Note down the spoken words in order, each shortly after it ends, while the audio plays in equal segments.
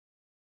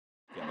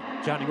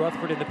Johnny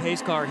Rutherford in the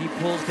pace car. He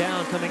pulls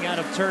down coming out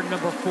of turn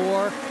number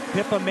 4.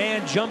 Pippa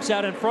Mann jumps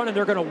out in front, and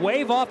they're going to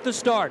wave off the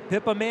start.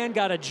 Pippa Mann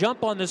got a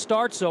jump on the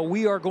start, so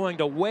we are going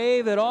to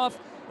wave it off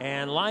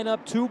and line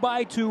up 2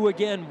 by 2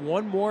 again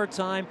one more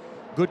time.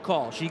 Good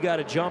call. She got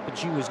a jump, and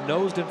she was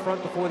nosed in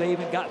front before they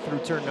even got through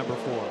turn number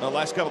 4. The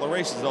last couple of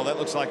races, though, that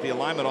looks like the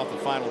alignment off the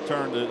final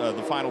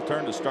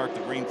turn to start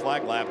the green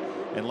flag lap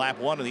in lap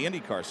 1 of the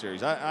IndyCar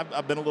series.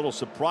 I've been a little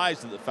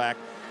surprised at the fact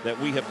that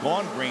we have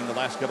gone green the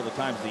last couple of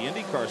times the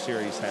IndyCar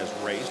series has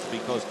raced,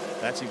 because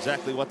that's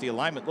exactly what the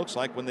alignment looks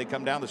like when they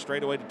come down the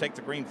straightaway to take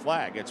the green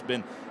flag. It's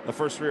been the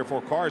first 3 or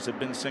 4 cars have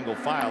been single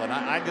file, and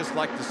I just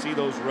like to see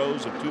those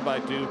rows of 2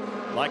 by 2,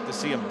 like to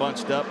see them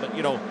bunched up. But,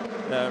 you know,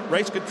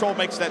 race control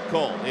makes that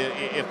call.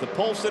 If the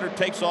pole sitter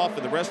takes off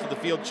and the rest of the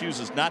field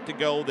chooses not to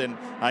go, then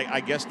I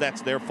guess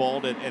that's their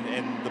fault,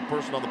 and the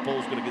person on the pole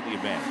is going to get the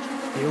advantage.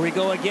 Here we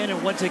go again,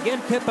 and once again,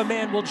 Pippa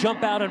Mann will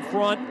jump out in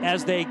front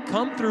as they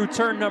come through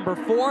turn number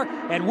 4,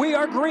 and we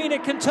are green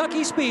at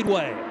Kentucky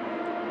Speedway.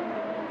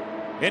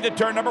 Into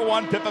turn number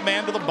 1, Pippa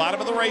Mann to the bottom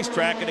of the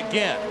racetrack, and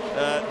again,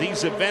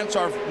 these events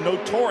are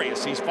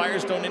notorious. These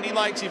Firestone Indy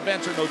Lights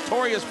events are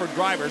notorious for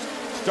drivers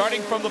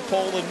starting from the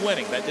pole and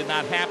winning. That did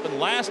not happen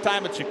last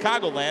time at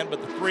Chicagoland,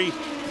 but the 3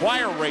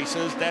 prior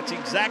races, that's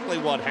exactly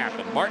what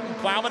happened. Martin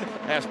Plowman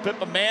has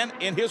Pippa Mann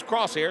in his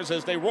crosshairs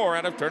as they roar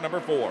out of turn number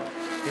 4.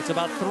 It's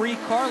about 3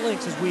 car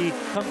lengths as we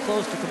come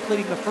close to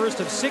completing the first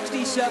of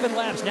 67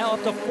 laps. Now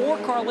up to 4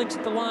 car lengths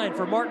at the line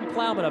for Martin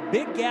Plowman. A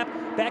big gap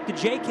back to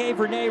J.K.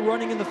 Vernay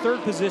running in the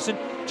 3rd position.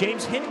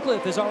 James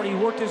Hinchcliffe has already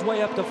worked his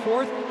way up to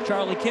 4th.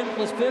 Charlie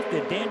Kimball's 5th.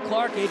 And Dan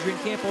Clark, Adrian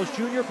Campos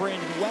Jr.,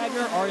 Brandon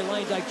Wagner, Arie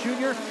Luyendyk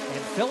Jr.,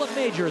 and Philip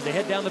Major as they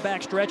head down the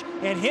backstretch.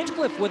 And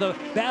Hinchcliffe with a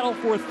battle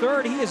for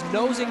 3rd. He is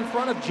nosing in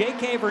front of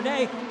J.K.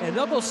 Vernay, and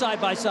they'll go side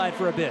by side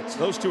for a bit.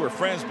 Those 2 are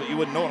friends, but you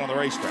wouldn't know it on the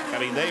racetrack. I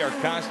mean, they are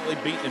constantly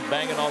beating and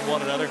banging on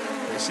one another.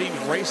 It seems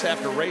race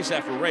after race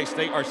after race,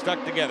 they are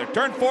stuck together.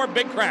 Turn 4,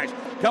 big crash.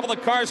 A couple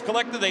of cars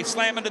collected. They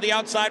slam into the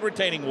outside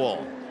retaining wall.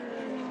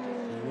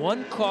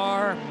 One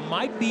car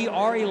might be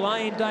Arie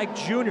Luyendyk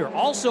Jr.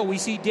 Also, we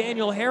see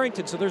Daniel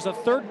Harrington, so there's a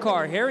 3rd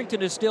car.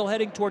 Harrington is still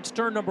heading towards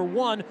turn number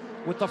 1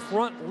 with the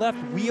front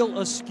left wheel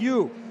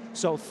askew.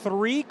 So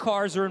 3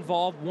 cars are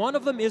involved. One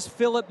of them is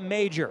Philip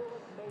Major.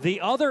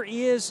 The other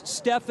is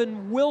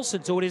Stephen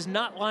Wilson, so it is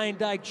not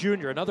Luyendyk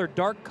Jr., another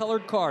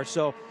dark-colored car.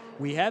 So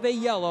we have a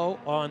yellow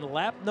on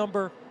lap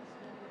number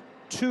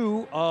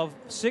 2 of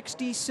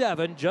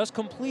 67, just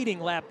completing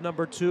lap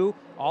number 2.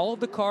 All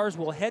of the cars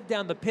will head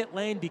down the pit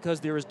lane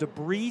because there is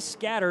debris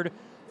scattered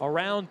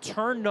around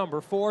turn number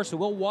 4. So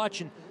we'll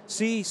watch and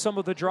see some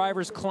of the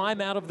drivers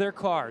climb out of their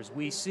cars.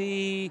 We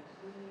see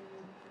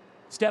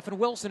Stephen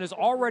Wilson has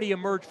already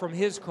emerged from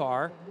his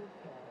car.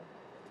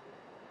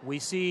 We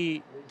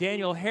see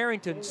Daniel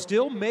Harrington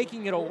still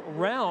making it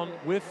around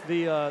with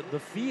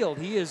the field.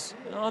 He is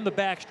on the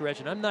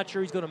backstretch, and I'm not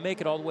sure he's going to make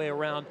it all the way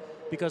around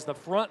because the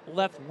front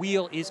left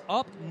wheel is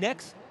up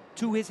next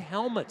to his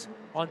helmet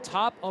on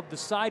top of the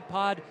side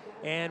pod,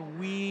 and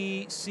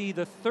we see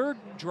the 3rd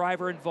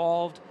driver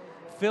involved.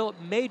 Philip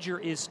Major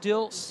is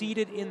still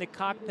seated in the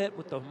cockpit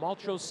with the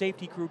Maltro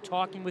safety crew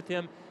talking with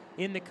him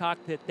in the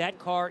cockpit. That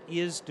car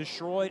is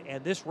destroyed,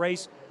 and this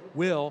race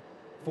will,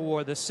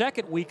 for the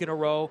 2nd week in a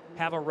row,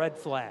 have a red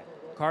flag.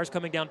 Cars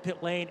coming down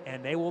pit lane,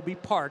 and they will be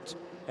parked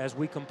as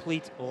we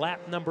complete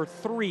lap number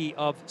 3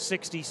 of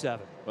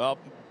 67. Well,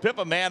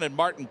 Pippa Mann and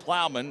Martin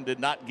Plowman did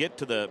not get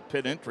to the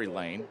pit entry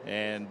lane,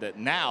 and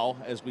now,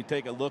 as we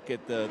take a look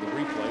at the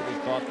replay, we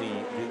caught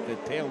the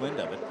tail end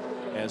of it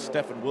as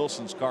Stephen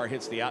Wilson's car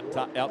hits the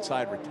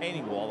outside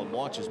retaining wall and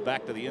launches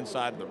back to the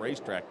inside of the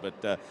racetrack.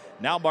 But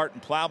now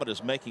Martin Plowman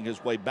is making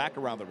his way back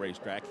around the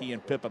racetrack. He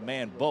and Pippa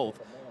Mann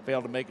both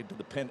failed to make it to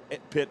the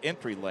pit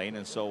entry lane,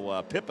 and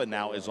so Pippa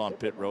now is on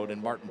pit road,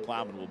 and Martin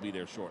Plowman will be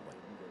there shortly.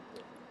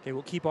 Okay,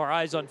 we'll keep our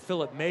eyes on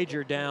Philip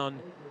Major down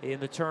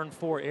in the turn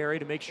 4 area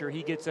to make sure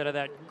he gets out of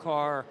that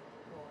car.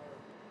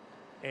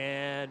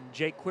 And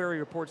Jake Query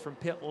reports from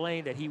pit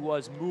lane that he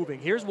was moving.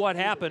 Here's what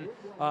happened.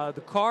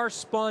 The car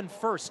spun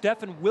first.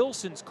 Stephen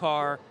Wilson's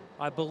car,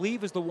 I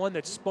believe, is the one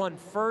that spun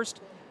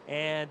first.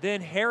 And then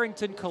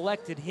Harrington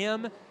collected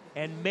him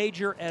and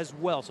Major as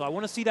well. So I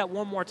want to see that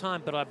one more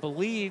time, but I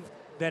believe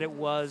that it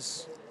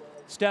was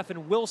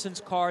Stephen Wilson's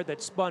car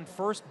that spun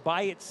first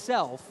by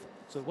itself.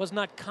 So it was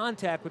not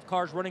contact with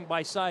cars running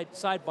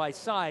side by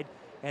side.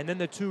 And then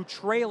the 2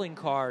 trailing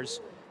cars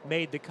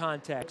made the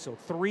contact. So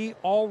 3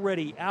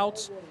 already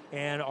out.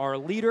 And our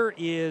leader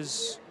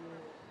is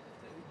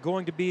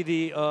going to be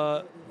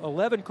the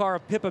 11 car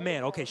of Pippa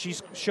Mann. Okay,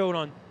 she's shown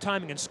on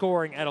timing and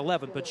scoring at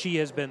 11, but she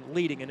has been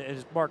leading. And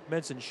as Mark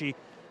mentioned, she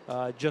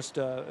just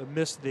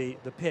missed the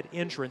pit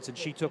entrance, and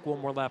she took one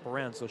more lap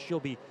around. So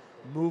she'll be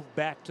moved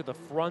back to the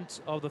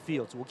front of the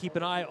field. So we'll keep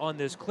an eye on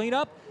this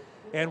cleanup.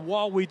 And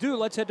while we do,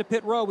 let's head to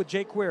pit row with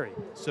Jake Query.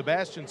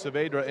 Sebastian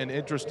Saavedra, an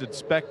interested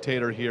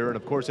spectator here, and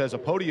of course has a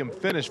podium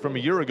finish from a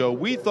year ago.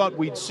 We thought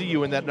we'd see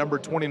you in that number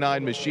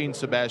 29 machine,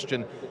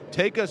 Sebastian.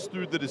 Take us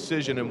through the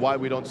decision and why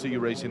we don't see you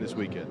racing this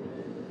weekend.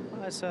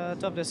 it's a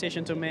tough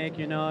decision to make.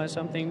 You know,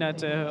 something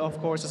that, of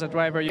course, as a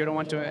driver, you don't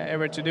want to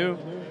ever to do.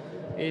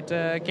 It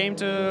came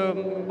to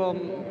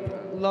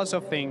lots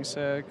of things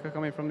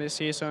coming from this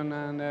season,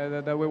 and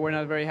that we were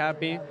not very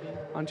happy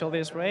until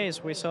this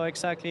race. We saw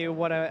exactly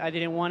what I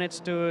didn't want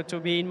it to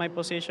be in my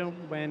position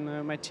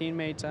when my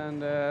teammate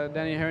and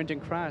Daniel Harrington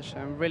crashed.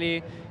 I'm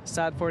really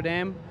sad for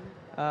them,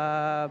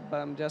 but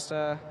I'm just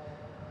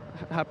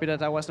happy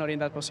that I was not in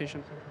that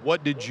position.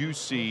 What did you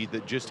see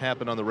that just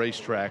happened on the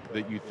racetrack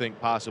that you think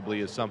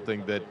possibly is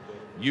something that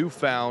you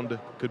found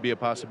could be a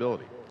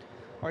possibility?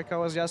 Our car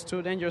was just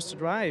too dangerous to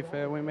drive.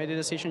 We made a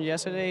decision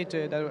yesterday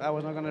that I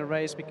was not going to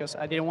race because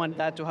I didn't want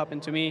that to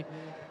happen to me,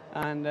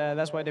 and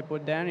that's why they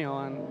put Daniel.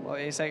 And well,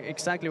 it's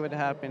exactly what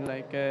happened.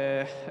 Like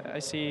I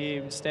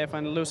see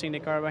Stefan losing the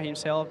car by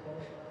himself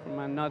from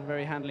a not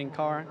very handling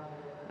car,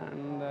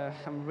 and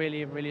I'm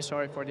really, really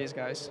sorry for these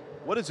guys.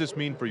 What does this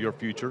mean for your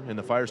future in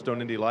the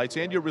Firestone Indy Lights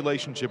and your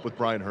relationship with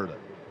Brian Herta?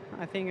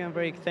 I think I'm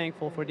very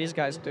thankful for these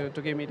guys to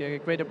give me the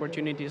great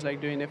opportunities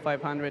like doing the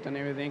 500 and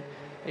everything.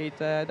 It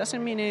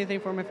doesn't mean anything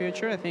for my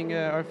future. I think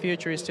our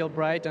future is still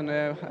bright, and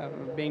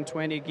being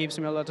 20 gives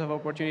me a lot of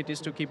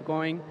opportunities to keep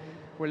going.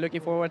 We're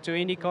looking forward to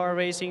IndyCar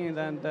racing,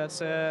 and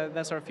that's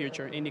our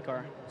future,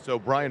 IndyCar. So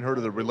Brian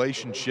Herta, the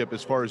relationship,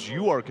 as far as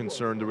you are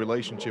concerned, the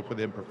relationship with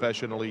him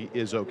professionally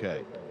is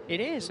okay? It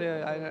is.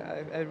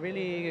 I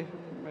really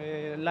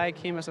like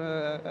him as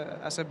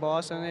a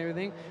boss and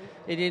everything.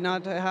 It did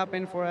not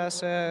happen for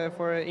us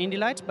for Indy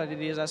Lights, but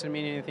it doesn't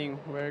mean anything.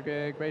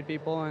 We're great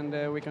people,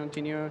 and we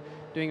continue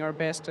doing our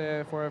best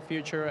for our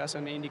future as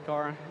an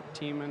IndyCar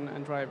team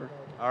and driver.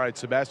 All right,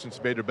 Sebastian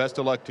Saavedra, best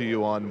of luck to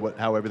you on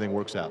how everything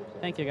works out.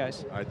 Thank you,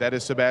 guys. All right, that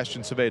is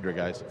Sebastian Saavedra,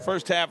 guys.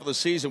 First half of the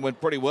season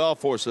went pretty well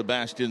for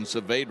Sebastian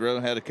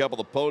Saavedra. Had a couple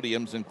of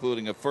podiums,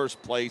 including a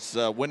first place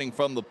winning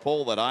from the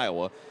pole at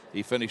Iowa.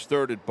 He finished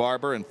third at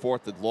Barber and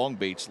fourth at Long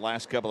Beach.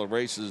 Last couple of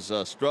races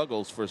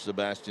struggles for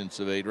Sebastian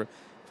Saavedra,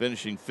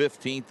 finishing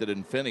 15th at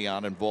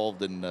Infineon,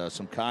 involved in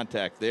some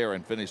contact there,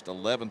 and finished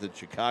 11th at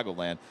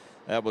Chicagoland.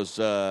 That was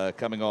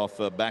coming off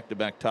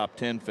back-to-back top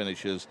 10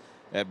 finishes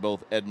at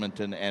both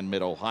Edmonton and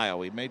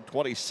Mid-Ohio. He made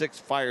 26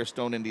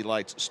 Firestone Indy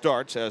Lights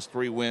starts, has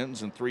 3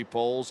 wins and 3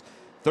 poles,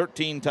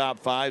 13 top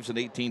 5s and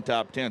 18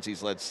 top 10s.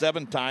 He's led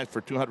 7 times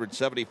for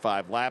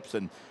 275 laps,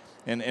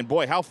 and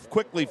boy, how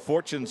quickly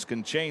fortunes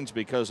can change,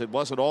 because it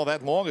wasn't all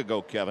that long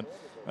ago, Kevin,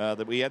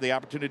 that we had the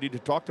opportunity to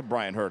talk to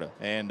Brian Herta,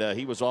 and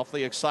he was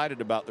awfully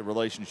excited about the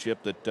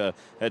relationship that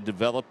had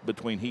developed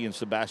between he and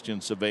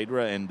Sebastian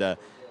Saavedra, and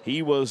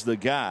he was the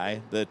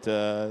guy that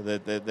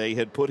they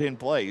had put in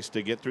place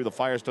to get through the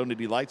Firestone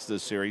Indy Lights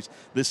this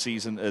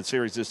season,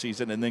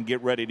 and then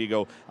get ready to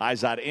go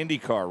IZOD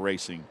IndyCar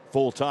racing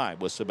full time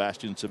with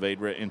Sebastian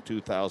Saavedra in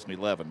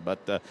 2011.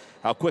 But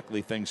how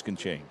quickly things can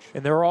change.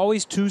 And there are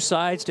always 2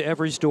 sides to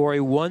every story.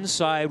 One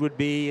side would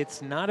be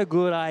it's not a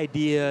good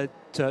idea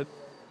to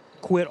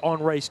quit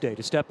on race day,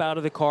 to step out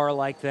of the car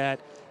like that,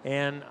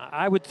 and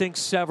I would think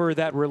sever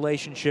that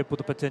relationship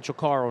with a potential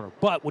car owner.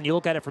 But when you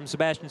look at it from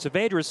Sebastian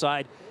Saavedra's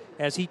side,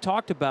 as he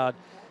talked about,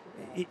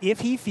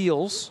 if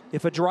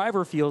a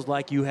driver feels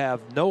like you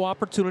have no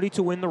opportunity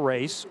to win the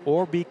race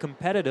or be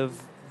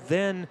competitive,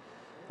 then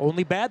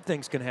only bad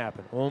things can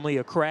happen. Only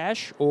a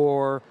crash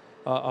or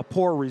a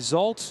poor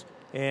result.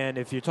 And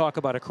if you talk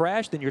about a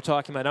crash, then you're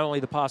talking about not only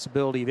the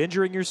possibility of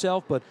injuring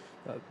yourself, but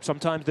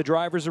sometimes the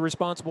drivers are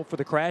responsible for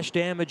the crash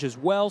damage as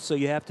well, so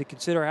you have to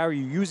consider how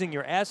you're using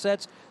your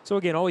assets. So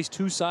again, always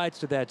 2 sides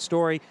to that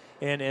story.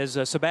 And as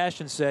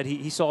Sebastian said,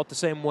 he saw it the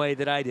same way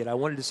that I did. I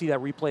wanted to see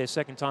that replay a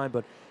second time,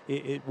 but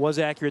it was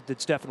accurate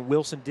that Stefan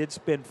Wilson did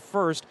spin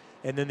first,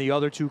 and then the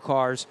other 2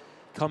 cars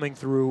coming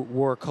through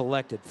were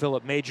collected.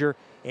 Philip Major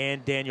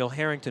and Daniel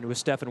Harrington, who was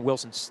Stefan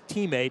Wilson's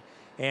teammate.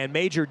 And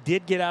Major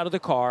did get out of the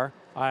car.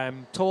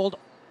 I'm told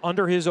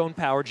under his own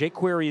power. Jake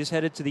Query is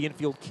headed to the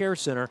Infield Care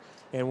Center,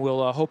 and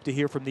we'll hope to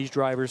hear from these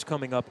drivers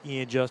coming up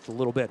in just a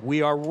little bit.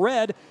 We are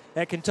red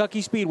at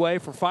Kentucky Speedway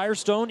for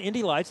Firestone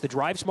Indy Lights, the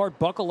Drive Smart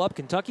Buckle Up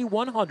Kentucky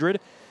 100.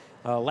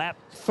 Lap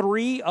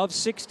 3 of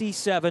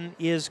 67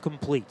 is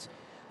complete.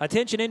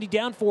 Attention Indy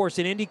Downforce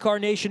and IndyCar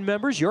Nation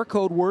members, your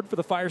code word for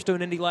the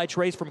Firestone Indy Lights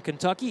race from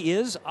Kentucky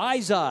is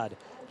IZOD.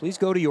 Please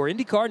go to your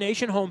IndyCar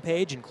Nation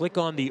homepage and click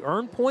on the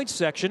Earn Points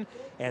section,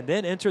 and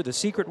then enter the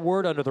secret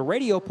word under the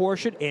radio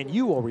portion, and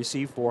you will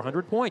receive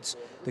 400 points.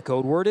 The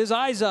code word is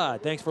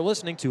IZOD. Thanks for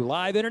listening to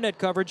live internet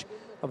coverage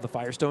of the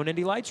Firestone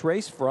Indy Lights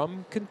race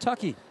from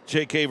Kentucky.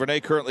 J.K.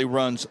 Vernay currently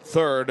runs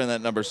 3rd in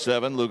that number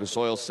 7 Lucas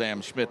Oil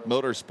Sam Schmidt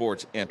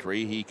Motorsports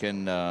entry. He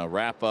can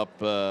wrap up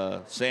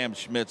Sam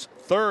Schmidt's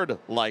 3rd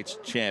Lights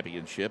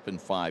championship in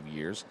 5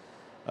 years.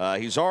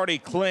 He's already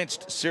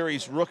clinched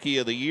Series Rookie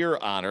of the Year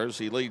honors.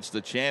 He leads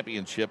the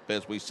championship,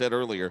 as we said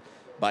earlier,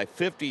 by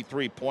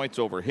 53 points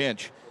over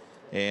Hinch.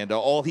 And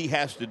all he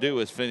has to do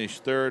is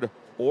finish 3rd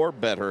or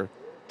better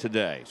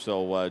today.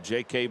 So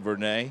J.K.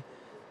 Vernay,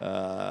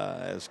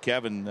 as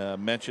Kevin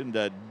mentioned,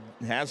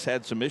 has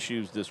had some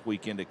issues this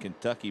weekend at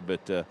Kentucky.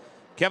 But,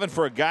 Kevin,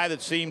 for a guy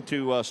that seemed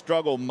to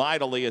struggle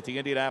mightily at the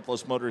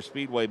Indianapolis Motor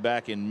Speedway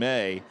back in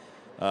May,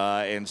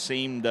 and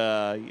seemed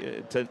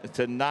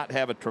to not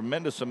have a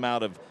tremendous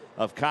amount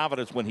of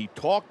confidence when he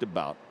talked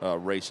about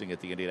racing at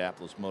the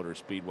Indianapolis Motor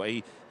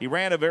Speedway. He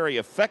ran a very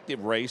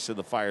effective race in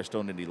the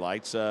Firestone Indy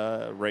Lights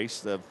race,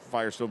 the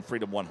Firestone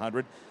Freedom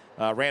 100.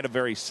 Ran a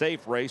very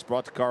safe race,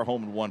 brought the car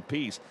home in one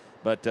piece.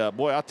 But,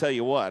 boy, I'll tell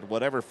you what,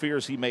 whatever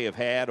fears he may have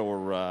had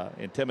or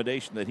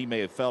intimidation that he may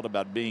have felt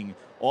about being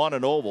on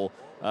an oval,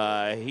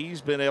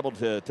 he's been able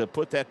to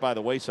put that by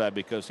the wayside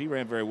because he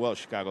ran very well at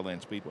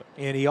Chicagoland Speedway.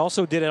 And he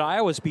also did at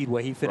Iowa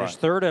Speedway. He finished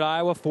third at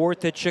Iowa,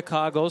 fourth at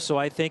Chicago. So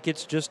I think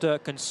it's just a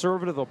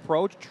conservative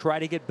approach to try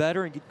to get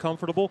better and get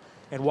comfortable.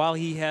 And while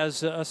he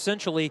has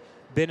essentially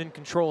been in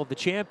control of the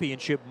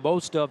championship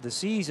most of the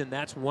season,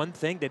 that's one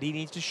thing that he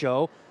needs to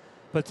show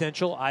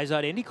potential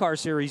IZOD IndyCar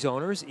Series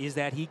owners is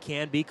that he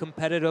can be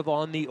competitive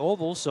on the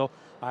oval. So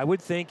I would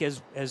think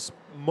as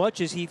much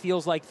as he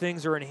feels like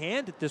things are in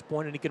hand at this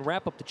point and he can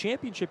wrap up the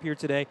championship here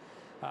today,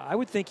 I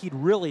would think he'd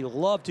really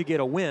love to get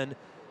a win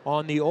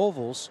on the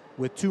ovals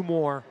with two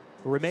more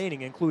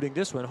remaining, including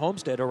this one,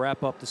 Homestead, to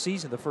wrap up the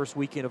season the first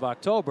weekend of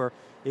October.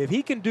 If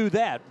he can do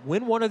that,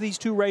 win one of these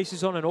two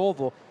races on an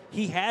oval,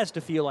 he has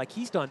to feel like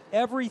he's done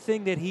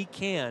everything that he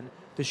can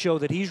to show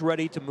that he's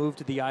ready to move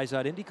to the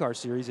IZOD IndyCar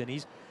Series, and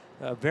he's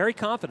very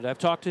confident. I've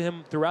talked to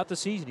him throughout the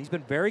season. He's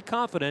been very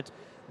confident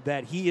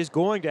that he is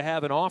going to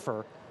have an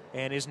offer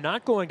and is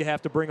not going to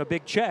have to bring a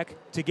big check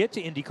to get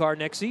to IndyCar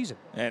next season.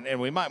 And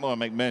we might want to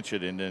make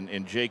mention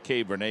in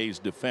J.K. Vernet's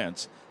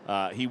defense,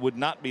 he would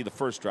not be the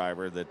first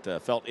driver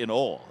that felt in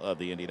awe of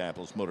the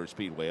Indianapolis Motor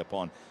Speedway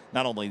upon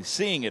not only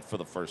seeing it for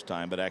the first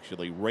time, but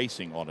actually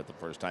racing on it the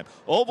first time.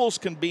 Ovals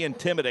can be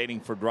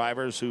intimidating for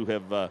drivers who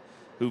have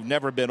who've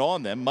never been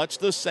on them, much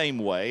the same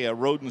way a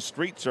road and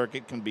street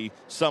circuit can be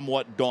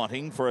somewhat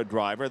daunting for a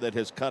driver that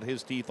has cut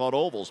his teeth on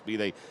ovals,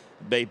 be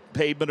they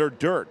pavement or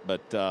dirt.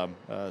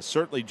 But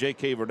certainly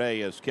J.K.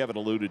 Vernet, as Kevin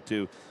alluded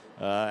to,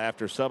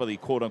 after some of the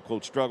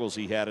quote-unquote struggles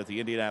he had at the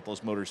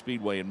Indianapolis Motor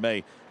Speedway in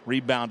May,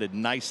 rebounded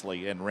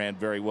nicely and ran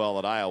very well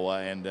at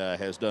Iowa and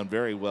has done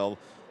very well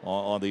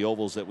on the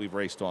ovals that we've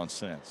raced on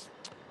since.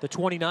 The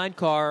 29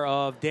 car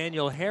of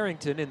Daniel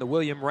Harrington in the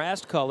William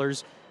Rast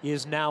colors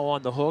is now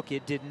on the hook.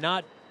 It did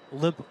not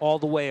limp all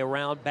the way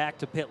around back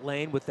to pit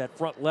lane with that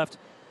front left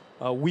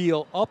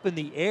wheel up in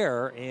the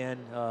air and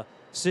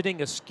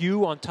sitting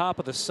askew on top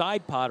of the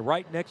side pod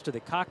right next to the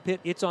cockpit.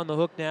 It's on the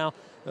hook now.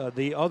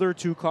 The other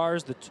two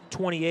cars, the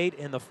 28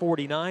 and the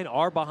 49,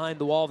 are behind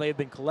the wall. They've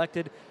been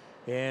collected.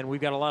 And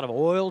we've got a lot of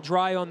oil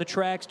dry on the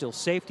track, still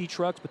safety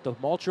trucks, but the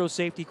Maltro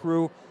safety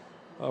crew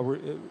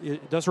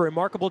does a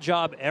remarkable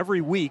job every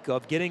week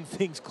of getting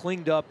things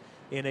cleaned up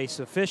in a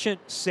sufficient,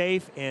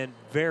 safe, and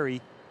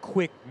very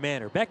quick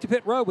manner. Back to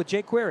pit road with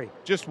Jake Query.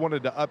 Just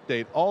wanted to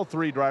update all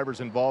three drivers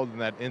involved in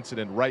that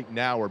incident right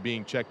now are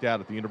being checked out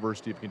at the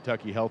University of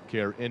Kentucky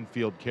Healthcare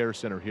Infield Care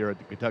Center here at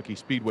the Kentucky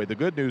Speedway. The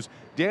good news,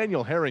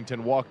 Daniel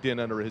Harrington walked in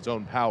under his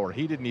own power.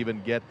 He didn't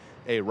even get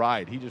a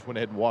ride. He just went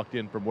ahead and walked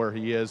in from where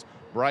he is.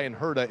 Brian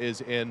Herta is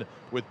in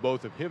with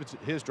both of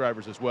his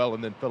drivers as well,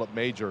 and then Philip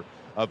Major,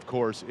 of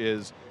course,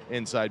 is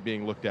inside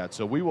being looked at.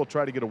 So we will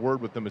try to get a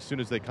word with them as soon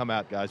as they come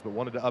out, guys, but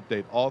wanted to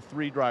update all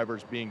three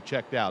drivers being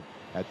checked out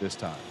at this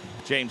time.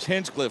 James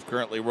Hinchcliffe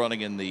currently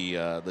running in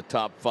the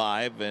top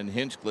five, and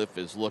Hinchcliffe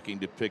is looking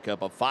to pick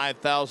up a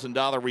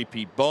 $5,000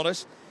 repeat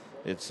bonus.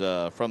 It's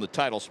from the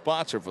title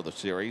sponsor for the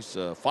series,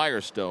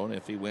 Firestone.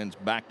 If he wins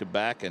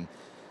back-to-back and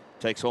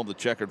takes home the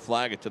checkered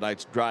flag at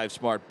tonight's Drive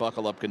Smart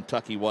Buckle Up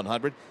Kentucky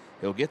 100,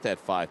 he'll get that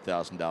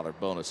 $5,000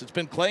 bonus. It's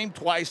been claimed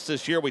twice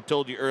this year. We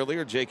told you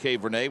earlier, J.K.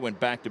 Vernet went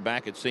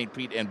back-to-back at St.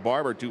 Pete and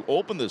Barber to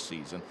open the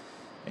season.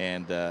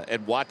 And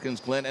Ed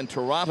Watkins, Glenn, and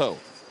Toronto.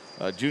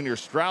 Junior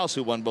Strauss,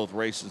 who won both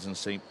races in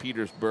St.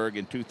 Petersburg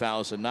in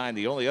 2009,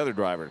 the only other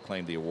driver to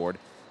claim the award.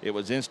 It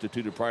was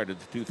instituted prior to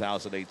the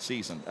 2008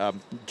 season.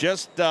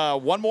 Just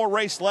one more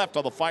race left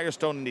on the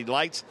Firestone Indy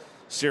Lights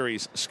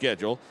Series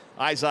schedule.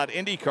 IZOD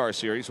IndyCar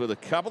Series with a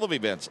couple of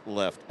events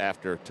left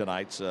after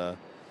tonight's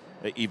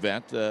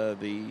event.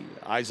 The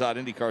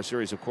IZOD IndyCar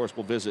Series, of course,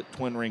 will visit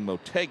Twin Ring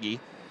Motegi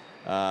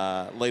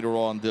later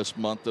on this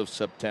month of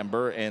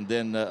September. And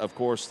then, of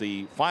course,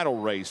 the final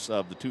race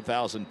of the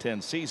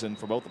 2010 season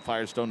for both the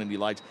Firestone Indy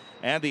Lights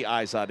and the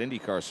IZOD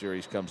IndyCar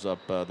Series comes up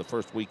the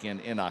first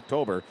weekend in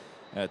October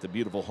at the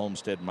beautiful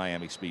Homestead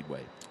Miami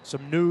Speedway.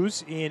 Some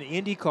news in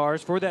Indy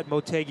cars for that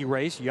Motegi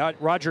race.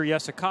 Roger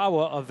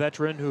Yasukawa, a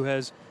veteran who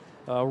has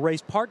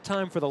raced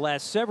part-time for the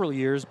last several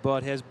years,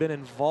 but has been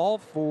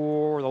involved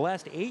for the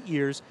last 8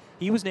 years.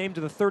 He was named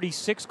to the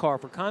 36 car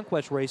for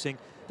Conquest Racing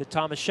that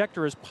Thomas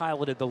Schechter has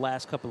piloted the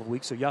last couple of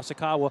weeks. So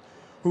Yasukawa,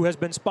 who has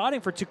been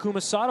spotting for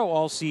Takuma Sato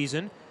all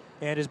season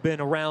and has been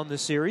around the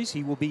series,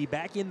 he will be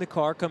back in the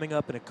car coming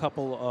up in a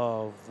couple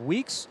of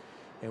weeks.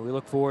 And we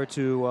look forward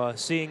to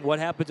seeing what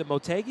happens at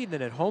Motegi and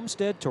then at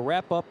Homestead to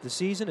wrap up the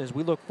season as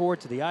we look forward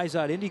to the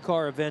IZOD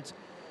IndyCar events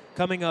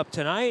coming up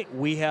tonight.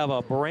 We have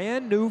a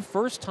brand new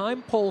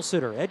first-time pole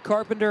sitter. Ed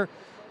Carpenter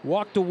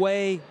walked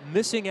away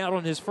missing out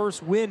on his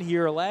first win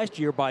here last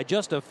year by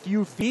just a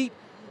few feet.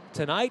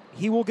 tonight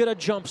he will get a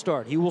jump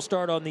start. He will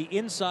start on the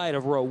inside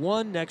of row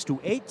 1 next to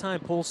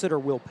 8-time pole sitter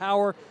Will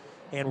Power.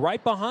 And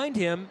right behind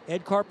him,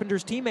 Ed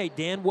Carpenter's teammate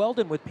Dan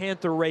Weldon with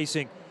Panther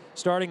Racing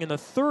starting in the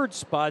 3rd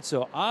spot.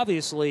 So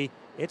obviously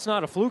it's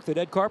not a fluke that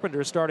Ed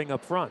Carpenter is starting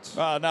up front.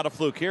 Not a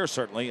fluke here,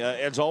 certainly.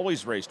 Ed's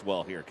always raced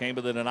well here. Came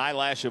within an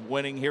eyelash of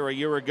winning here a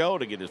year ago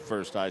to get his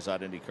first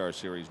IZOD IndyCar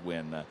Series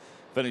win.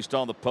 Finished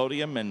on the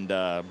podium, and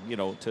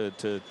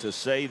to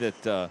say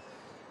that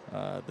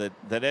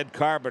that Ed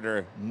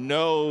Carpenter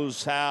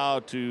knows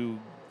how to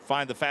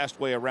find the fast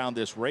way around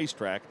this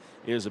racetrack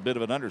is a bit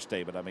of an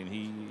understatement. I mean,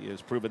 he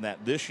has proven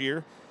that this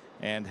year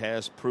and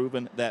has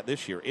proven that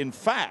this year. In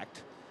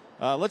fact,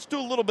 let's do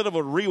a little bit of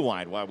a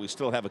rewind while we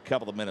still have a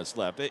couple of minutes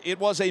left. It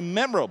was a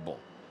memorable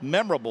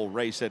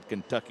race at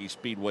Kentucky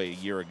Speedway a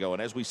year ago.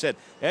 And as we said,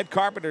 Ed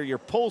Carpenter, your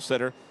pole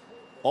sitter,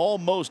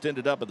 almost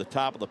ended up at the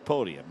top of the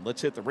podium.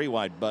 Let's hit the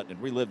rewind button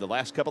and relive the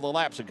last couple of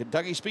laps at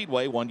Kentucky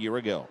Speedway 1 year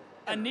ago.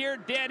 A near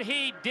dead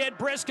heat. Did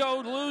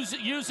Briscoe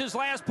use his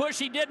last push?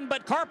 He didn't,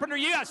 but Carpenter,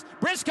 yes.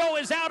 Briscoe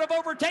is out of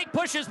overtake,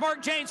 pushes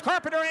Mark James.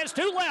 Carpenter has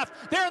 2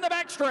 left. They're in the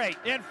back straight.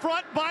 In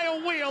front by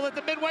a wheel at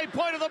the midway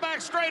point of the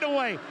back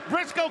straightaway.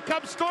 Briscoe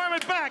comes storming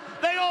back.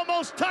 They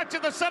almost touch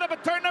at the setup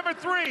of turn number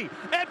 3.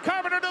 Ed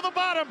Carpenter to the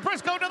bottom.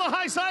 Briscoe to the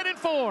high side in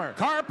 4.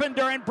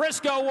 Carpenter and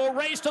Briscoe will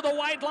race to the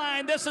white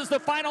line. This is the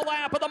final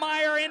lap of the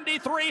Meyer Indy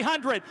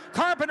 300.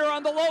 Carpenter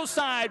on the low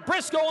side.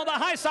 Briscoe on the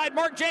high side.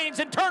 Mark James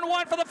in turn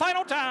 1 for the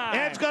final time.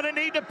 Ed's going to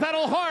need to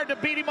pedal hard to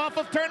beat him off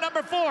of turn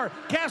number 4.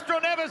 Castro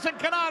Neves and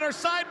Canard are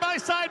side by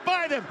side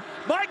by them.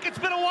 Mike, it's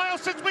been a while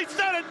since we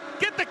said it.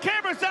 Get the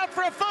cameras out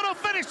for a photo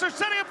finish. They're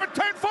setting up for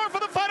turn 4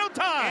 for the final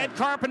time. Ed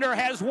Carpenter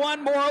has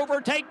 1 more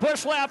overtake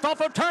push left off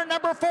of turn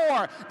number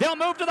 4. They'll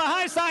move to the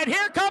high side.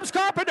 Here comes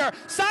Carpenter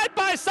side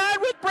by side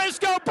with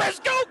Briscoe.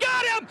 Briscoe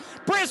got him.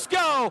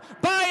 Briscoe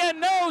by a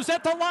nose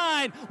at the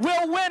line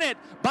will win it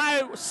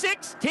by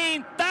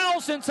 16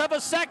 thousandths of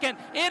a second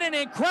in an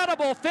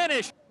incredible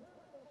finish.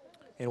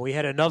 And we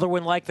had another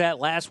one like that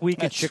last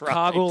week at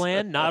Chicagoland,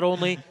 right. Not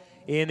only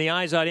in the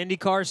IZOD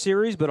IndyCar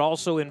Series, but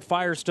also in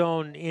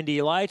Firestone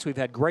Indy Lights. We've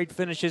had great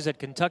finishes at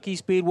Kentucky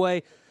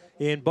Speedway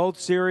in both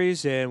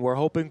series, and we're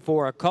hoping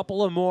for a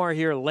couple of more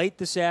here late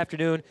this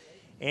afternoon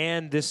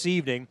and this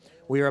evening.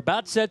 We are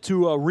about set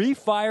to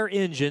refire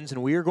engines,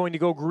 and we are going to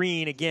go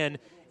green again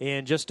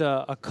in just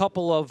a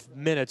couple of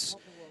minutes.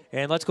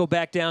 And let's go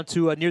back down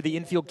to near the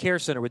Infield Care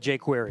Center with Jay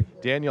Query.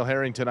 Daniel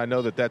Harrington, I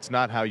know that that's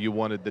not how you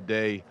wanted the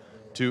day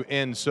to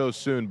end so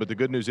soon, but the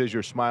good news is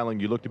you're smiling.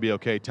 You look to be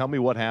okay. Tell me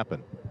what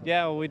happened.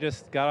 Yeah, well, we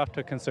just got off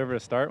to a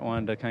conservative start.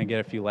 Wanted to kind of get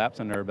a few laps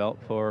under our belt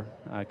before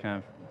I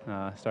kind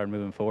of started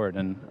moving forward.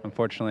 And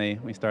unfortunately,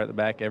 we start at the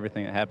back.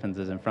 Everything that happens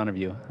is in front of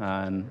you.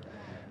 And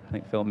I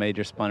think Philip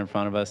Major spun in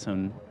front of us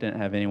and didn't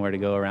have anywhere to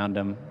go around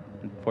him.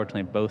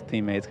 Unfortunately, both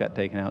teammates got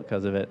taken out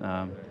because of it.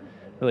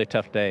 Really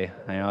tough day.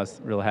 I was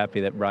real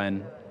happy that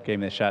Brian gave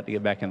me the shot to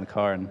get back in the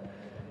car, and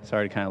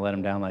sorry to kind of let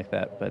him down like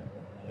that. But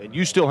and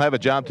you still have a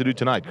job to do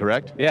tonight,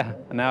 correct? Yeah,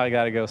 and now I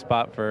got to go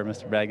spot for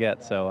Mr.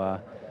 Baguette,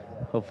 so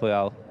hopefully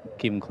I'll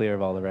keep him clear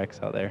of all the wrecks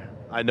out there.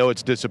 I know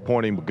it's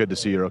disappointing, but good to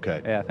see you're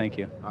okay. Yeah, thank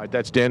you. All right,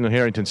 that's Daniel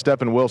Harrington.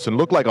 Stephen Wilson,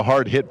 looked like a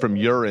hard hit from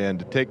your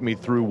end. Take me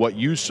through what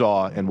you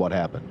saw and what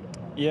happened.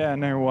 Yeah,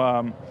 no,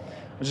 I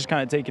was just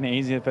kind of taking it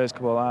easy the first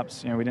couple of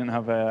laps. You know, we didn't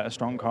have a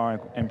strong car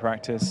in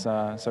practice,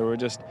 so we were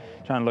just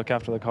trying to look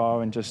after the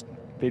car and just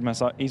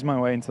ease my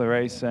way into the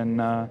race,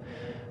 and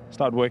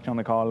started working on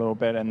the car a little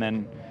bit, and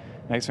then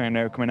next thing I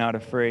know, coming out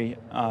of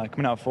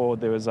four,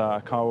 there was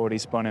a car already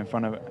spun in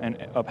front of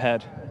and up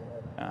ahead.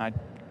 I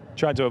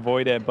tried to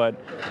avoid it, but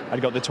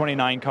I'd got the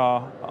 29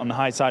 car on the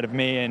high side of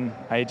me, and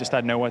I just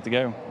had nowhere to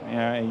go. You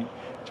know,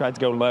 I tried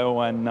to go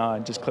low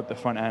and just clipped the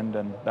front end,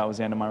 and that was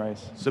the end of my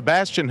race.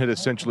 Sebastian had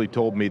essentially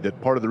told me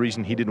that part of the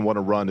reason he didn't want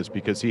to run is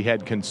because he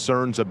had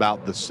concerns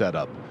about the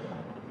setup.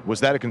 Was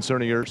that a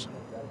concern of yours?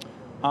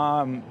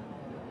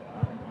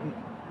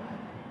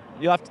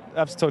 You'll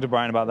have to talk to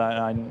Brian about that.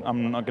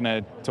 I'm not going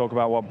to talk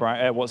about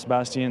what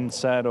Sebastian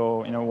said,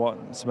 or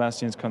what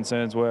Sebastian's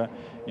concerns were.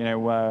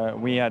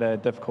 We had a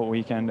difficult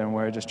weekend, and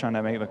we're just trying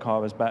to make the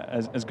car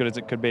as good as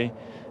it could be.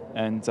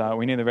 And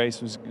we knew the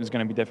race was going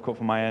to be difficult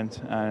from my end,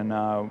 and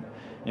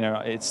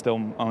it's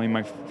still only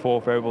my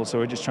 4th oval, so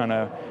we're just trying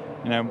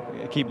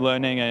to keep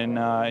learning. And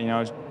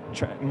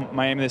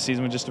my aim this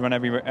season was just to run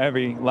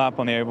every lap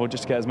on the oval,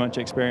 just to get as much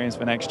experience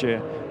for next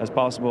year as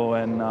possible.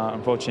 And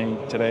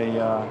unfortunately today,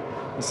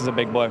 this is a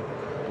big blow.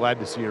 Glad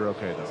to see you're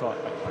okay, though.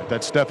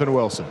 That's Stephen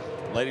Wilson.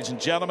 Ladies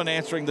and gentlemen,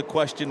 answering the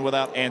question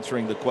without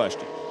answering the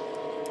question.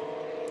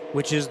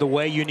 Which is the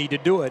way you need to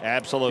do it.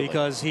 Absolutely.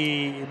 Because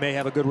he may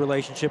have a good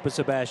relationship with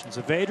Sebastian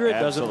Saavedra.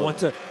 Doesn't want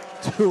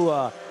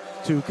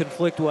to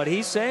conflict what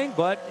he's saying,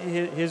 but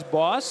his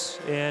boss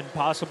and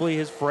possibly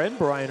his friend,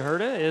 Brian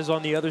Herta, is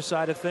on the other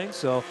side of things.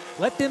 So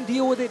let them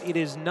deal with it. It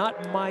is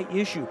not my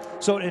issue.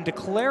 So, and to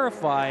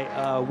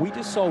clarify, we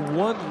just saw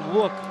one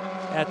look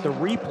at the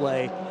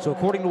replay. So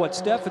according to what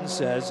Stefan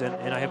says,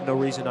 and I have no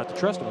reason not to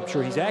trust him, I'm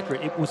sure he's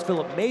accurate, it was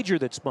Philip Major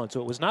that spun.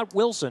 So it was not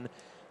Wilson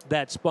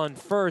that spun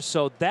first.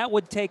 So that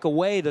would take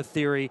away the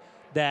theory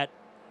that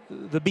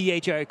the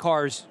BHI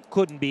cars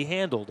couldn't be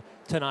handled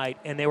tonight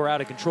and they were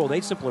out of control.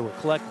 They simply were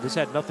collected. This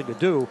had nothing to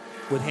do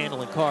with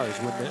handling cars.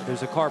 When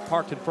there's a car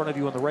parked in front of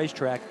you on the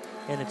racetrack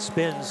and it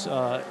spins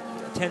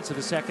tenths of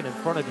a second in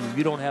front of you,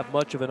 you don't have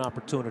much of an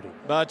opportunity.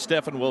 But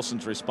Stephen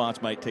Wilson's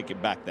response might take you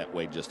back that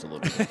way just a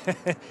little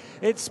bit.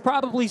 It's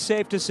probably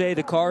safe to say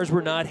the cars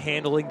were not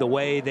handling the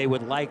way they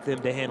would like them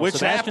to handle. Which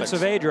Sebastian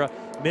happens.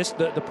 Saavedra missed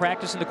the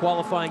practice and the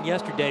qualifying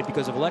yesterday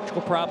because of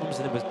electrical problems,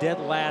 and it was dead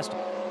last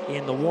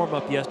in the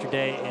warm-up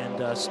yesterday.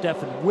 And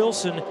Stephen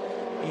Wilson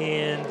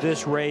in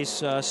this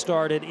race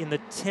started in the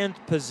 10th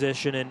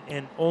position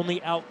and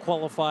only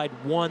out-qualified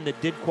one that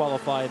did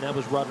qualify, and that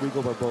was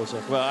Rodrigo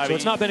Barbosa. Well, so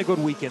it's not been a good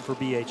weekend for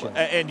BHA.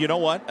 And you know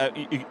what?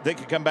 They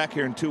could come back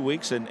here in 2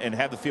 weeks and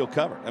have the field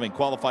covered. I mean,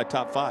 qualify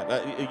top 5.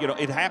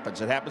 It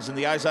happens. It happens in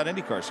the IZOD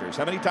IndyCar Series.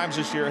 How many times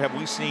this year have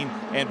we seen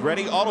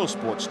Andretti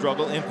Autosport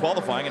struggle in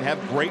qualifying and have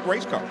great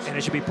race cars? And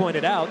it should be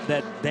pointed out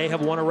that they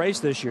have won a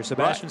race this year.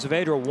 Sebastian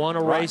Saavedra won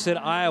a race at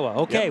Iowa.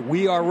 Okay,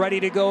 we are ready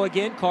to go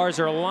again. Cars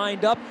are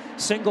lined up,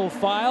 single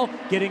file,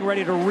 getting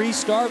ready to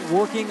restart,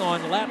 working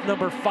on lap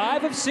number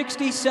 5 of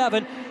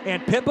 67.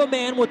 And Pippa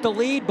Mann with the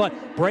lead,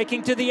 but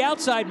breaking to the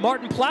outside,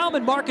 Martin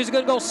Plowman. Mark is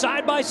going to go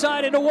side by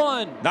side into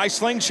one. Nice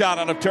slingshot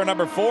out of turn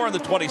number 4 in the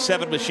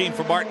 27 machine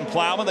for Martin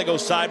Plowman. They go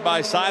side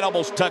by side,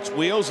 almost touch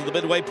wheels at the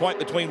midway point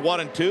between 1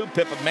 and 2.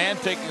 Pippa Mann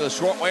taking the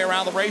short way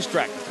around the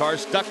racetrack. The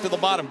car's stuck to the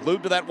bottom,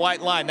 glued to that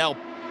white line. Now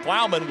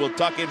Plowman will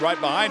tuck in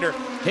right behind her.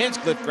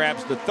 Hinchcliffe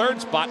grabs the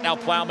 3rd spot. Now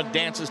Plowman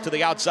dances to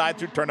the outside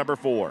through turn number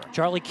 4.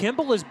 Charlie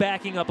Kimball is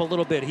backing up a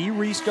little bit. He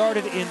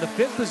restarted in the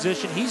 5th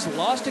position. He's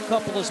lost a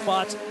couple of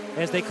spots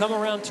as they come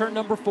around turn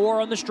number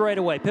 4 on the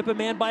straightaway. Pippa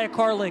Mann by a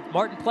car length.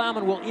 Martin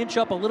Plowman will inch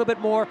up a little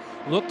bit more.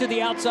 Look to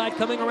the outside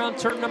coming around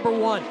turn number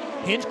 1.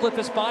 Hinchcliffe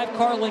is 5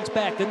 car lengths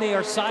back. Then they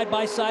are side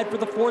by side for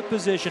the 4th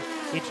position.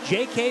 It's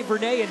J.K.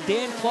 Vernay and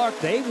Dan Clark.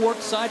 They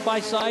worked side by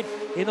side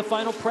in the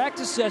final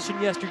practice session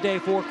yesterday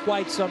for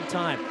quite some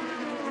time.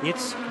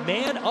 It's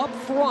Mann up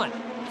front,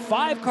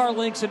 5 car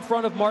lengths in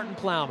front of Martin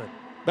Plowman.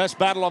 Best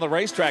battle on the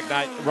racetrack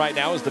right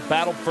now is the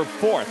battle for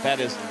 4th. That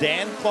is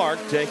Dan Clark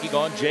taking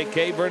on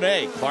J.K.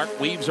 Vernay. Clark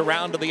weaves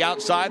around to the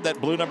outside. That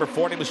blue number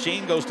 40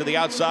 machine goes to the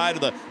outside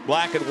of the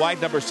black and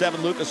white number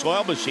 7 Lucas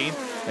Oil machine.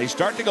 They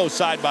start to go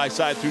side by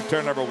side through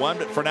turn number 1,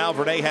 but for now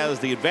Vernay has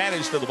the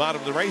advantage to the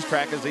bottom of the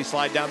racetrack as they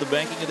slide down the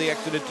banking of the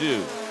exit at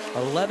 2.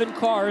 11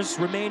 cars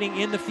remaining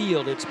in the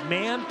field. It's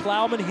Mann,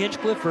 Plowman,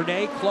 Hinchcliffe,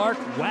 Vernay, Clark,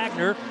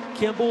 Wagner,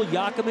 Kimball,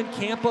 Yakiman,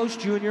 Campos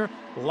Jr.,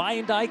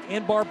 Leyendijk,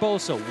 and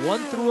Barbosa.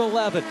 1 through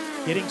 11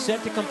 getting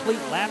set to complete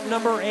lap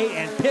number 8,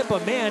 and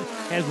Pippa Mann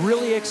has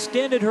really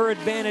extended her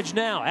advantage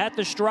now. At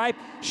the stripe,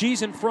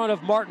 she's in front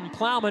of Martin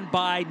Plowman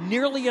by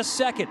nearly a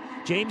second.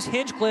 James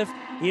Hinchcliffe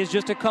is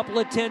just a couple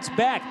of tenths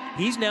back.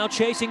 He's now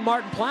chasing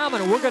Martin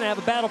Plowman, and we're going to have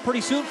a battle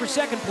pretty soon for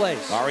 2nd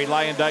place. Ari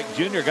Leyendijk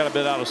Jr. got a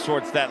bit out of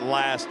sorts that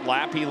last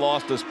lap. He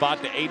lost a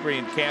spot to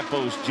Adrian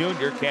Campos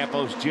Jr.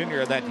 Campos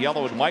Jr. that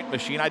yellow and white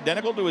machine,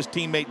 identical to his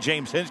teammate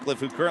James Hinchcliffe,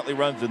 who currently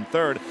runs in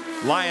 3rd.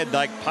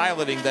 Leyendijk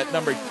piloting that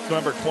number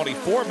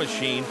 24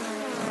 machine.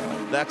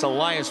 That's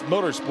Alliance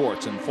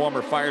Motorsports, and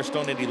former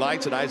Firestone Indy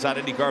Lights and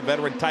IZOD IndyCar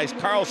veteran Tice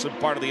Carlson,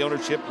 part of the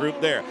ownership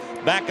group there.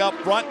 Back up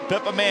front,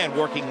 Pippa Mann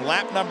working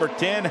lap number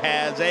 10,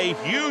 has a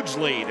huge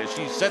lead as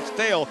she sets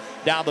tail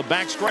down the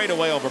back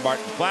straightaway over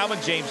Martin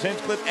Plowman, James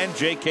Hinchcliffe, and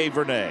J.K.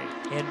 Vernay.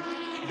 And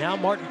now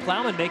Martin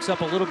Plowman makes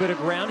up a little bit of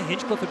ground.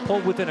 Hinchcliffe had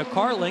pulled within a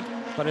car length,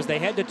 but as they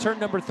head to turn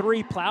number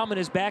 3, Plowman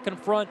is back in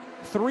front,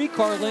 3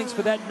 car lengths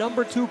for that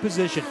number 2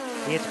 position.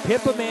 It's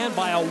Pippa Mann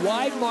by a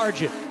wide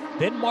margin.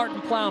 Then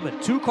Martin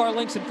Plowman, 2 car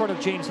lengths in front of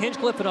James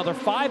Hinchcliffe, another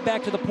 5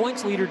 back to the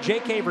points leader,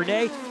 J.K.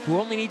 Vernay, who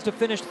only needs to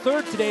finish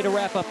 3rd today to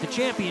wrap up the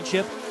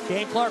championship.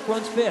 Dan Clark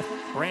runs 5th.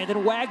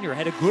 Brandon Wagner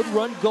had a good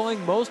run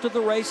going most of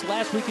the race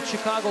last week at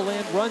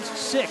Chicagoland, runs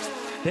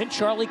 6th. Then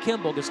Charlie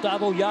Kimball,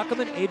 Gustavo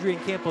Yakiman, Adrian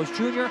Campos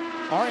Jr.,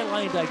 Ari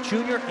Leyendijk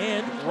Jr.,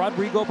 and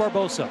Rodrigo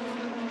Barbosa.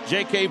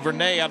 J.K.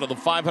 Vernay, out of the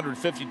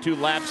 552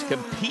 laps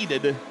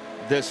competed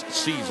this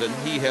season,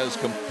 he has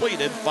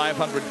completed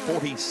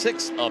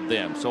 546 of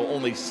them. So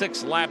only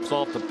 6 laps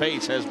off the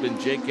pace has been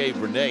J.K.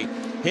 Vernay.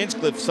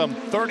 Hinchcliffe some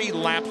 30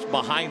 laps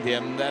behind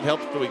him. That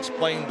helps to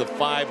explain the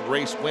 5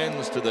 race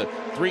wins to the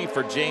 3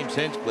 for James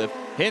Hinchcliffe.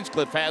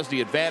 Hinchcliffe has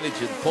the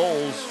advantage in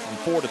poles from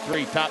 4 to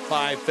 3 top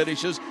 5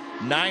 finishes.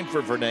 9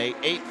 for Vernay,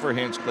 8 for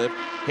Hinchcliffe.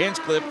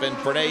 Hinchcliffe and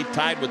Vernay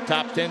tied with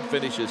top 10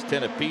 finishes,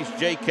 10 apiece.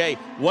 J.K.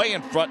 way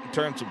in front in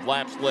terms of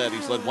laps led.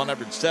 He's led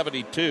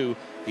 172.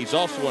 He's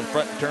also in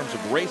front in terms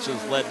of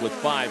races led with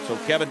 5. So,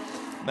 Kevin,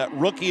 that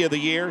Rookie of the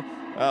Year,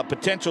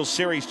 potential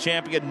series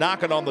champion,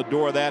 knocking on the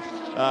door of that.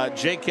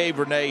 J.K.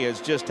 Vernay has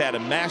just had a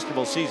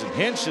masterful season.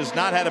 Hinch has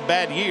not had a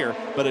bad year,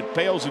 but it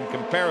pales in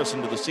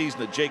comparison to the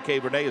season that J.K.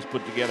 Vernay has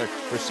put together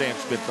for Sam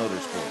Smith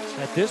Motorsports.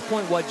 At this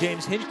point, what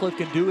James Hinchcliffe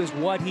can do is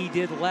what he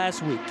did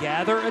last week.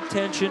 Gather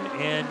attention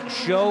and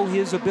show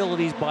his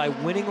abilities by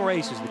winning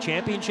races. The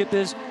championship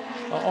is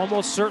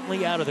almost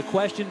certainly out of the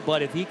question,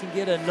 but if he can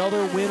get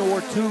another win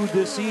or 2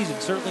 this season,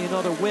 certainly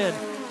another win,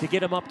 to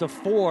get him up to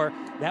 4.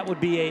 That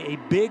would be a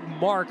big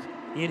mark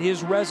in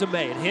his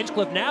resume. And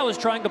Hinchcliffe now is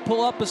trying to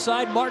pull up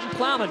beside Martin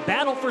Plowman.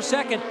 Battle for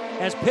second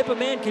as Pippa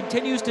Mann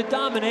continues to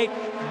dominate.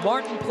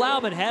 Martin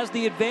Plowman has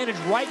the advantage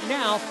right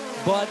now,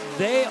 but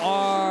they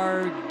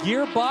are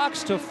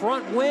gearbox to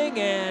front wing,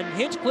 and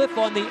Hinchcliffe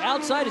on the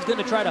outside is going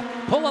to try to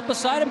pull up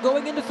beside him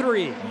going into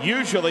 3.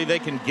 Usually they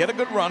can get a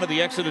good run at the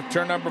exit of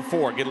turn number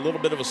 4, get a little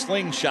bit of a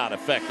slingshot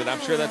effect, and I'm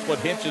sure that's what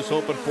Hinch is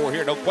hoping for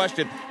here. No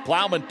question,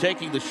 Plowman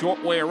taking the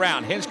short way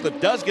around. Hinchcliffe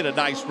does get a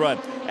nice run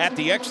at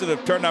the exit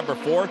of turn number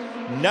 4,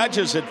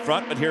 nudges in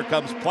front, but here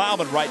comes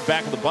Plowman right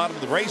back at the bottom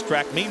of the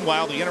racetrack.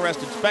 Meanwhile, the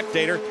interested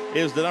spectator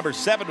is the number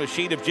 7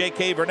 machine of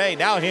J.K. Vernay.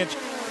 Now Hinch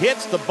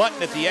hits the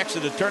button at the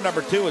exit of turn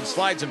number 2 and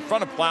slides in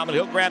front of Plowman.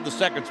 He'll grab the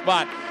second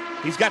spot.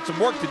 He's got some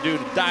work to do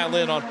to dial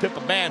in on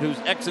Pippa Mann, who's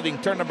exiting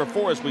turn number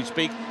 4 as we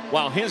speak,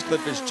 while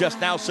Hinchcliffe is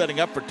just now setting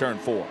up for turn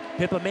 4.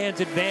 Pippa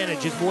Mann's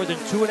advantage is more than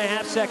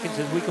 2.5 seconds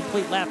as we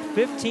complete lap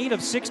 15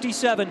 of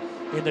 67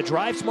 in the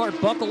Drive Smart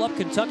Buckle Up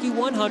Kentucky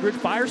 100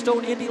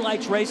 Firestone Indy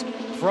Lights race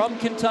from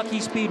Kentucky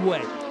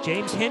Speedway.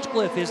 James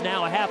Hinchcliffe is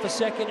now a half a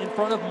second in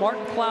front of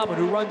Martin Plowman,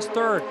 who runs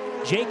 3rd.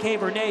 J.K.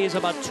 Vernay is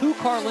about 2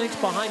 car lengths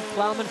behind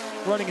Plowman,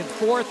 running in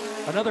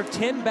 4th. Another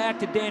 10 back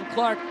to Dan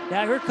Clark.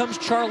 Now here comes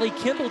Charlie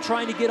Kimball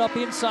trying to get up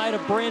inside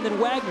of Brandon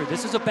Wagner.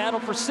 This is a battle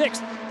for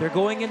 6th. They're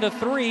going into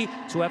 3.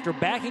 So after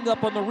backing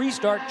up on the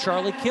restart,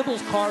 Charlie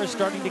Kimball's car is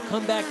starting to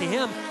come back to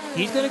him.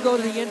 He's going to go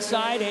to the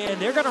inside,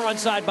 and they're going to run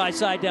side by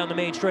side down the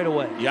main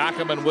straightaway.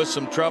 Yakiman with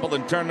some trouble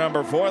in turn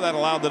number 4. That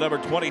allowed the number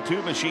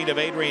 22 machine of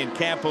Adrian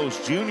Campos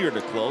Jr.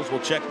 to close.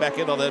 We'll check back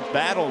in on that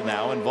battle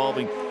now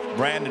involving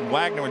Brandon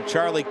Wagner and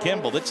Charlie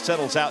Kimball. It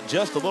settles out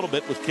just a little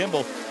bit with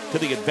Kimball to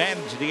the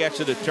advantage of the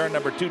exit of turn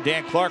number 2.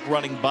 Dan Clark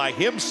running by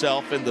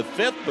himself in the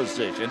 5th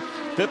position.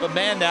 Pippa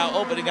Mann now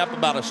opening up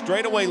about a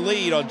straightaway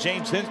lead on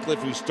James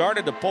Hinchcliffe, who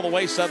started to pull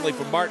away suddenly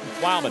from Martin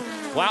Plowman.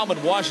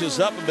 Plowman washes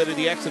up a bit at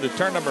the exit of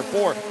turn number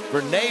 4.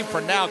 Vernay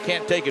for now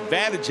can't take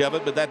advantage of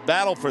it, but that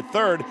battle for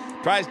 3rd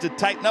tries to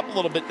tighten up a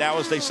little bit now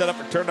as they set up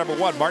for turn number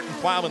 1. Martin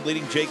Plowman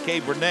leading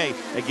J.K. Vernay.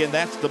 Again,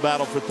 that's the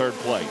battle for 3rd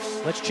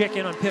place. Let's check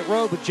in on pit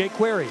road with Jay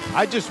Query.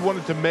 I just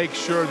wanted to make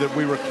sure that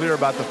we were clear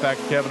about the fact,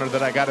 Kevin, or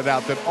that I got it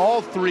out, that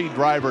all 3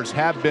 drivers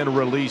have been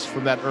released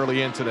from that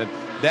early incident.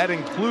 That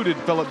included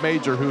Philip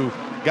Major, who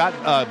got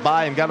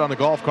by and got on a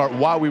golf cart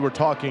while we were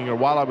talking, or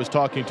while I was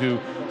talking to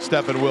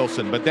Stephen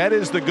Wilson. But that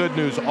is the good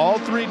news. All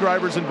 3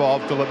 drivers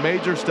involved, Philip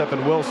Major,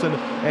 Stephen Wilson,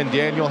 and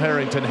Daniel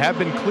Harrington, have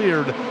been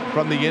cleared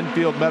from the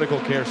infield medical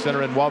care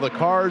center. And while the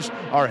cars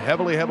are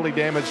heavily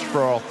damaged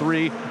for all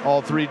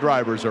three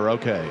drivers are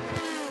okay.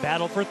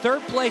 Battle for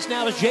 3rd place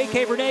now as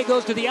J.K. Vernay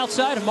goes to the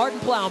outside of Martin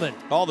Plowman.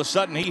 All of a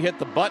sudden, he hit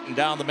the button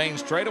down the main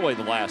straightaway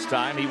the last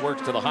time. He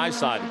works to the high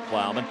side of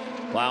Plowman.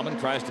 Plowman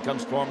tries to come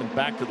storming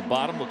back to the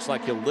bottom. Looks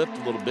like he'll lift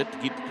a little bit to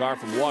keep the car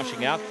from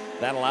washing out.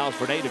 That allows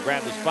Vernay to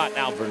grab the spot.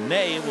 Now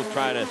Vernay will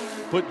try to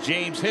put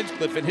James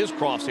Hinchcliffe in his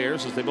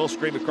crosshairs as they both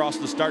scream across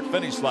the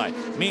start-finish line.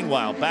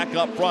 Meanwhile, back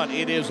up front,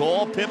 it is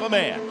all Pippa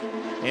Mann.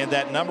 And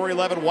that number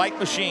 11 white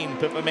machine,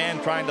 Pippa Mann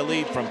trying to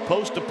lead from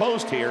post to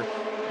post here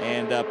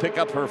and pick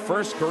up her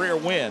first career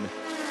win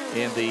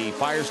in the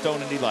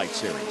Firestone Indy Lights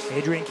Series.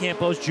 Adrian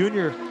Campos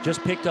Jr.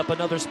 just picked up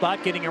another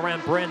spot, getting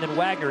around Brandon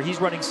Wagner. He's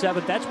running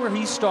 7th. That's where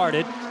he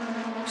started.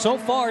 So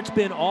far, it's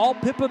been all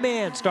Pippa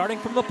Mann, starting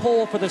from the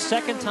pole for the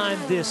 2nd time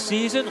this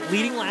season,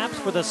 leading laps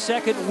for the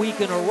 2nd week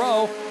in a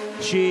row.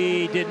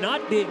 She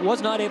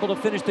was not able to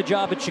finish the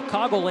job at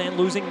Chicagoland,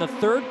 losing the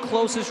 3rd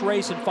closest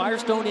race in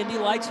Firestone Indy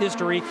Lights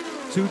history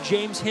to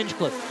James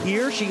Hinchcliffe.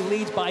 Here, she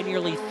leads by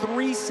nearly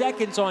 3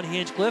 seconds on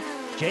Hinchcliffe.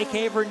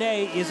 J.K.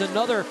 Vernay is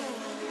another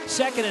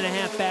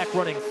 2.5 back,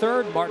 running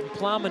 3rd. Martin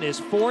Plowman is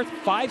 4th,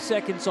 5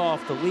 seconds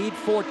off the lead,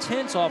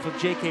 4/10 off of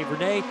J.K.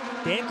 Vernay.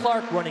 Dan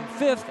Clark running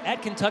 5th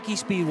at Kentucky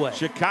Speedway.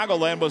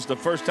 Chicagoland was the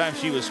first time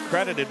she was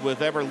credited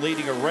with ever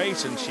leading a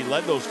race, and she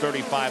led those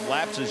 35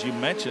 laps, as you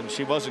mentioned.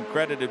 She wasn't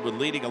credited with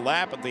leading a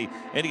lap at the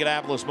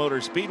Indianapolis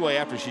Motor Speedway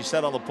after she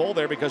sat on the pole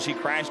there because she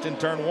crashed in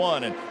turn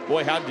 1, and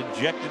boy, how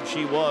dejected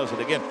she was. And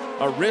again,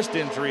 a wrist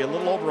injury a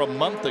little over a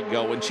month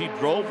ago, and she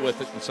drove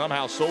with it and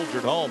somehow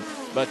soldiered home.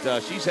 But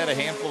she's had a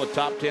handful of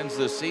top 10s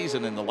this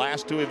season in the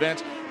last 2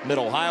 events.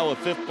 Mid-Ohio, a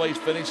 5th place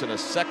finish and a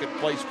 2nd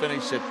place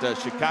finish at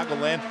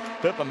Chicagoland.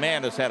 Pippa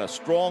Mann has had a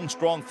strong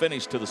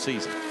finish to the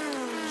season.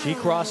 She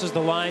crosses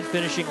the line,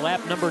 finishing lap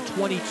number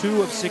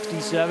 22 of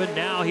 67.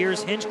 Now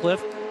here's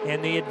Hinchcliffe,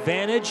 and the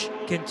advantage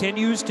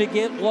continues to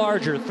get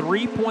larger.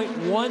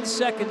 3.1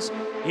 seconds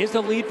is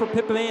the lead for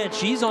Pippa Mann.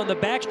 She's on the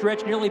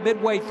backstretch nearly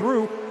midway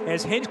through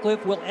as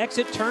Hinchcliffe will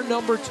exit turn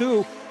number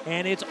 2,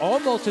 and it's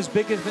almost as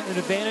big of an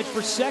advantage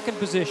for 2nd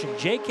position.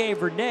 J.K.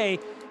 Vernay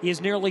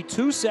is nearly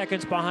 2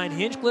 seconds behind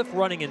Hinchcliffe,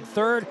 running in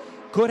 3rd.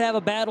 Could have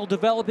a battle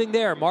developing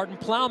there. Martin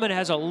Plowman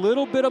has a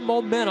little bit of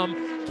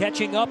momentum.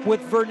 catching up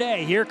with Vernet.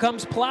 Here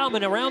comes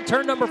Plowman around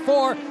turn number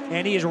 4,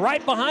 and he is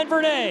right behind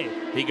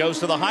Vernet. He goes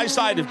to the high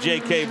side of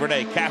J.K.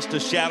 Vernet, cast a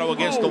shadow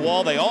against the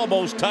wall. They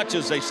almost touch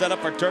as they set up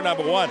for turn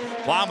number 1.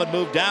 Plowman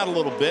moved down a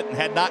little bit and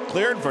had not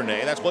cleared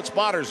Vernet. That's what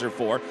spotters are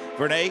for.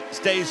 Vernet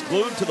stays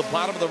glued to the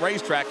bottom of the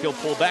racetrack. He'll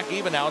pull back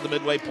even now at the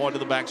midway point of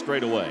the back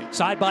straightaway.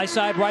 Side by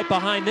side right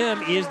behind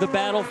them is the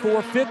battle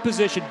for 5th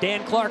position.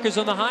 Dan Clark is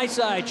on the high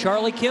side.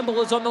 Charlie Kimball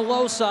is on the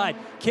low side.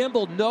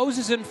 Kimball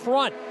noses in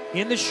front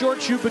in the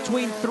short chute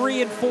between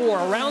 3 and 4.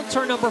 Around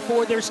turn number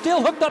 4, they're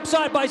still hooked up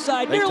side by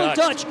side. Nearly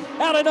touch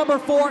out of number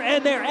 4,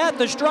 and they're at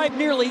the stripe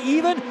nearly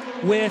even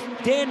with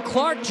Dan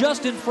Clark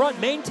just in front,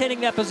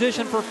 maintaining that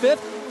position for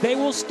 5th. They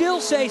will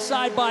still say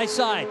side by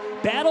side.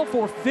 Battle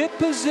for 5th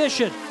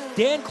position.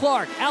 Dan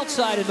Clark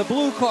outside in the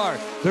blue car.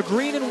 The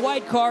green and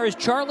white car is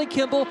Charlie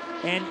Kimball,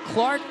 and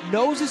Clark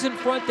noses in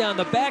front down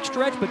the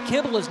backstretch, but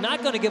Kimball is not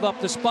going to give up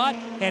the spot,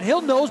 and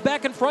he'll nose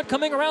back in front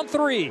coming around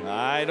 3.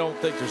 I don't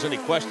think there's any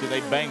question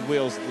they banged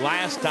wheels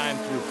last time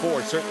through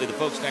 4. Certainly the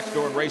folks next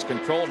door in race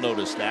control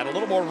noticed that. A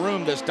little more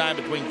room this time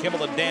between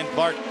Kimball and Dan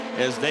Clark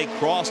as they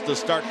cross the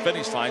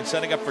start-finish line,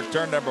 setting up for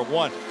turn number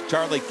 1.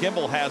 Charlie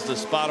Kimball has the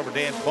spot over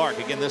Dan Clark.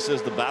 Again, this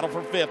is the battle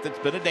for 5th. It's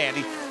been a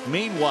dandy.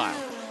 Meanwhile,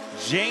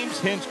 James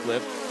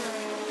Hinchcliffe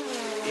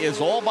is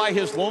all by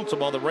his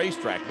lonesome on the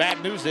racetrack.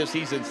 Bad news is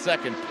he's in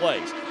 2nd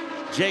place.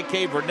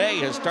 J.K. Vernet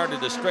has started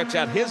to stretch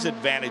out his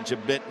advantage a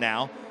bit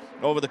now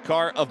over the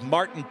car of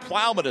Martin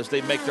Plowman as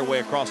they make their way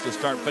across the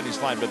start-finish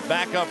line. But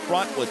back up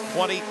front with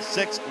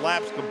 26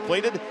 laps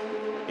completed,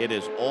 it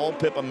is all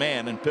Pippa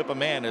Mann, and Pippa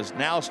Mann is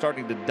now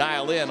starting to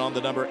dial in on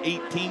the number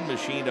 18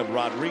 machine of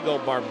Rodrigo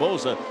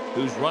Barbosa,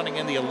 who's running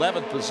in the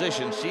 11th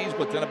position. She's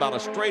within about a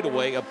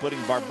straightaway of putting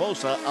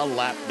Barbosa a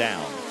lap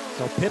down.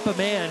 So Pippa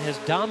Mann has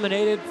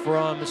dominated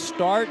from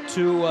start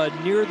to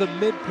near the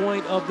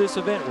midpoint of this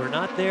event. We're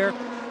not there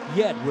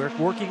yet. We're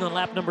working on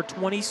lap number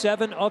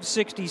 27 of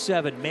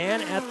 67.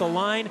 Mann at the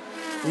line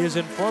is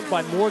in front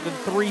by more than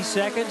 3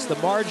 seconds. The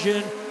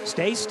margin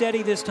stays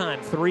steady this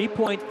time.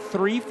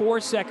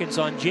 3.34 seconds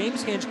on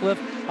James Hinchcliffe.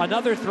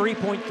 Another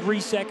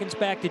 3.3 seconds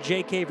back to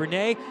J.K.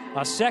 Vernet.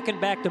 A second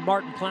back to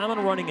Martin Plowman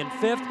running in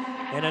 5th.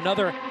 And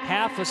another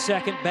half a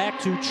second back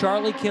to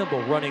Charlie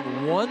Kimball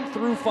running 1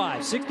 through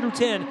 5. 6 through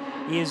 10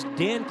 is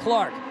Dan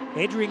Clark,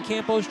 Adrian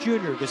Campos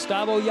Jr.,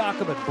 Gustavo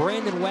Jacobin,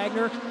 Brandon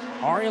Wagner,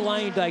 Arie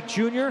Luyendyk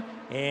Jr.,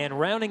 and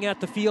rounding out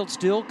the field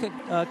still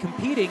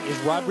competing is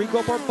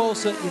Rodrigo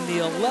Barbosa in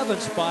the 11th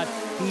spot.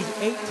 He's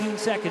 18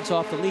 seconds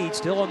off the lead,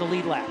 still on the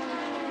lead lap.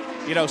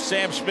 You know,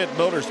 Sam Schmidt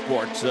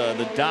Motorsports,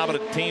 the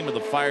dominant team of the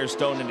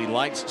Firestone Indy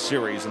Lights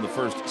series in the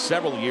first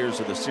several years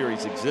of the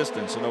series'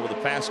 existence, and over the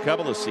past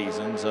couple of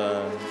seasons,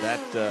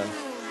 that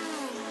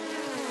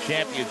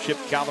championship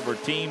caliber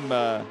team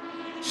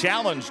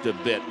challenged a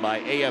bit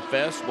by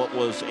AFS, what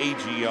was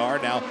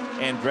AGR, now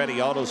Andretti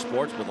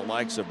Autosports, with the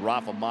likes of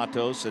Rafa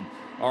Matos and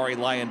Arie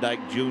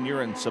Luyendyk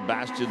Jr. and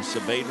Sebastian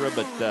Saavedra.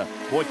 But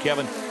boy,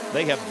 Kevin,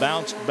 they have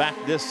bounced back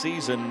this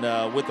season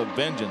with a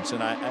vengeance,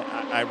 and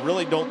I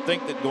really don't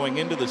think that going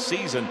into the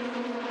season,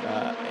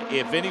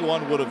 if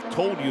anyone would have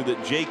told you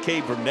that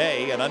J.K.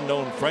 Vernet, an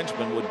unknown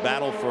Frenchman, would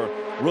battle for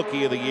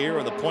Rookie of the Year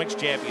and the points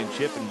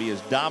championship and be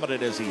as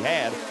dominant as he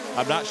had,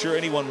 I'm not sure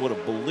anyone would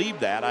have believed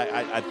that.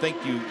 I think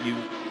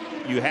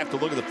you have to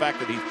look at the fact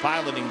that he's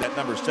piloting that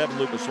number 7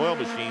 Lucas Oil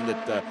machine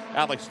that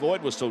Alex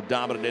Lloyd was so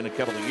dominant in a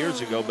couple of years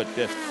ago. But,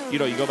 you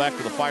know, you go back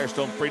to the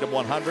Firestone Freedom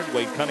 100.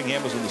 Wade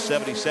Cunningham was in the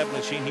 77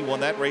 machine. He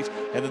won that race.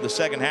 And then the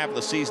second half of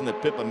the season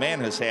that Pippa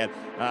Mann has had,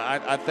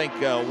 I think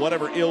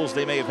whatever ills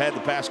they may have had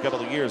the past couple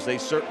of years, they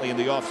certainly in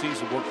the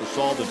offseason worked to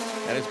solve them.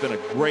 And it's been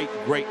a great,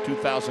 great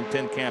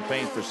 2010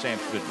 campaign for Sam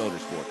Schmidt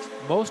Motorsports.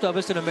 Most of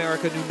us in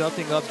America knew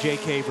nothing of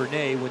J.K.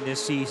 Vernet when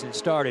this season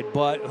started,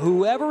 but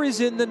whoever is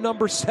in the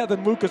number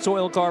 7 Lucas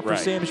Oil car for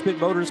Sam Schmidt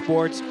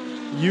Motorsports,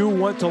 you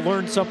want to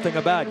learn something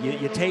about.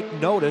 You take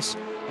notice.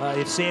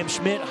 If Sam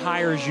Schmidt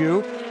hires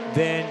you,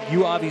 then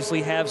you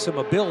obviously have some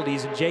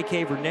abilities, and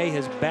J.K. Vernet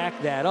has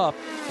backed that up.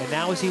 And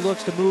now as he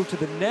looks to move to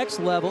the next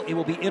level, it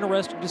will be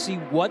interesting to see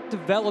what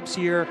develops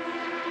here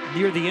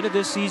near the end of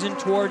this season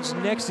towards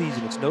next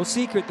season. It's no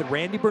secret that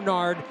Randy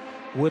Bernard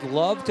would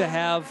love to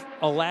have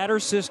a ladder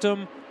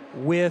system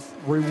with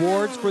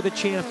rewards for the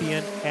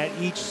champion at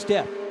each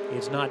step.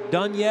 It's not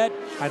done yet.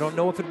 I don't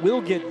know if it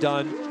will get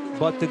done,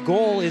 but the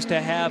goal is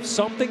to have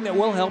something that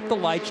will help the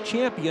Lights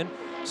champion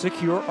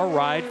secure a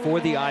ride for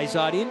the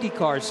IZOD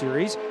IndyCar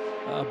series.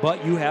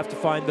 But you have to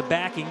find the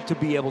backing to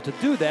be able to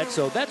do that.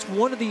 So that's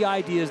one of the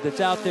ideas that's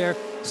out there.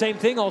 Same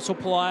thing also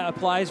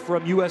applies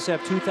from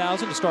USF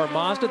 2000 to Star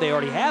Mazda. They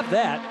already have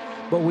that.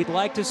 But we'd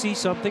like to see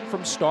something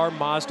from Star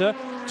Mazda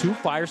to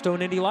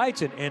Firestone Indy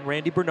Lights. And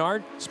Randy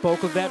Bernard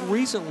spoke of that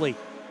recently.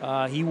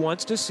 He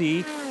wants to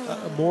see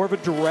more of a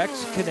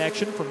direct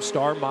connection from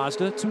Star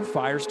Mazda to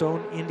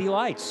Firestone Indy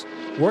Lights.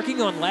 Working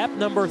on lap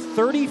number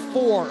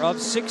 34 of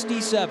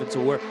 67.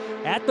 So we're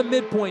at the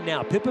midpoint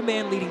now. Pippa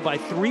Mann leading by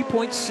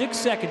 3.6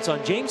 seconds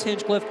on James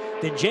Hinchcliffe.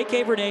 then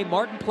J.K. Vernay,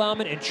 Martin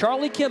Plowman, and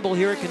Charlie Kimball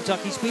here at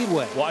Kentucky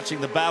Speedway.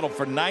 Watching the battle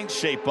for ninth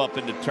shape up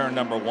into turn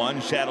number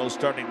 1. Shadows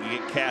starting to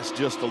get cast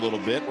just a little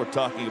bit. We're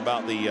talking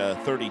about the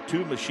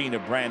 32 machine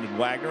of Brandon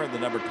Wagner and the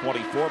number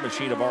 24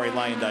 machine of Ari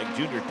Luyendyk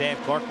Jr. Dan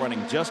Clark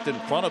running just in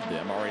front of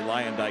them. Ari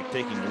Luyendyk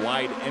taking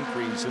wide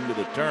entries into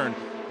the turn,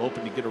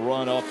 hoping to get a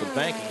run off the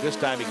banking. This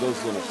time he goes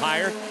a little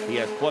higher. He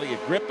has plenty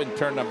of grip in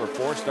turn number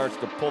 4. Starts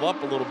to pull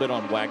up a little bit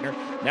on Wagner.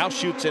 Now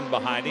shoots in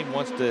behind him.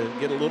 Wants to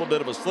get a little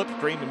bit of a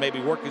slipstream and maybe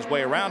work his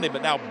way around him.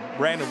 But now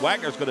Brandon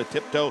Wagner's going to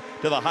tiptoe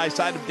to the high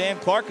side of Dan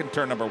Clark in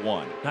turn number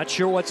 1. Not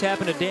sure what's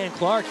happened to Dan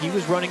Clark. He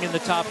was running in the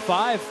top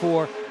 5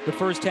 for the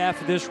first half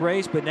of this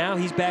race, but now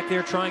he's back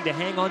there trying to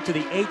hang on to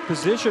the 8th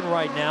position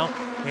right now.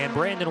 And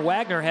Brandon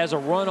Wagner has a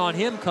run on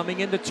him coming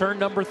into turn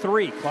number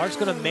 3. Clark's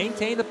going to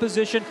maintain the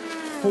position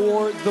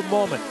for the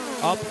moment.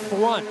 Up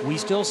front, we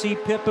still see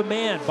Pippa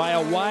Mann by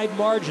a wide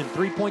margin,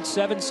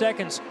 3.7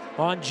 seconds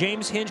on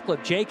James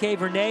Hinchcliffe. J.K.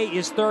 Vernay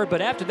is 3rd,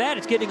 but after that,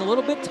 it's getting a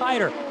little bit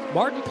tighter.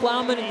 Martin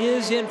Plowman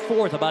is in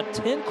 4th, about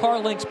 10 car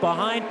lengths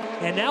behind.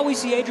 And now we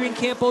see Adrian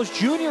Campos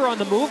Jr. on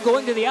the move,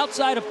 going to the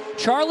outside of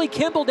Charlie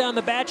Kimball down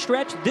the back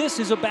stretch. This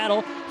is a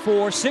battle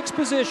for 6th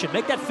position.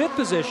 Make that 5th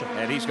position.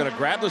 And he's going to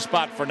grab the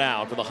spot for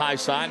now to the high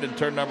side in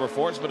turn number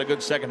 4. It's been a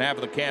good second half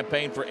of the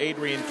campaign for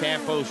Adrian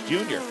Campos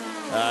Jr.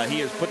 He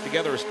has put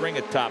together a string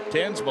of top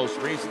 10s, most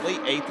recently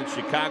 8th at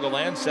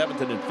Chicagoland,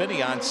 7th at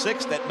Infineon,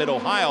 6th at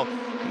Mid-Ohio.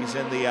 He's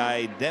in the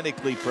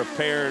identically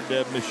prepared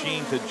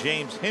machine to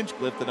James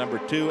Hinchcliffe, the number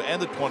 2 and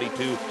the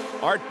 22.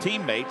 Our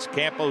teammates,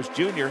 Campos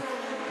Jr.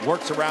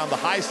 works around the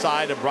high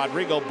side of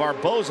Rodrigo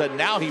Barboza.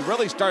 Now he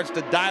really starts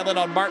to dial in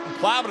on Martin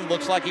Plowman.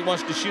 Looks like he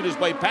wants to shoot his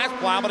way past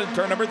Plowman in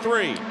turn number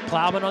 3.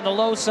 Plowman on the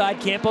low side,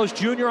 Campos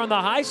Jr. on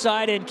the high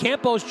side, and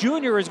Campos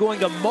Jr. is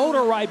going to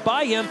motor right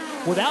by him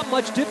without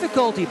much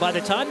difficulty. By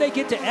the time they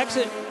get to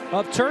exit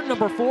of turn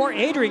number 4,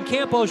 Adrian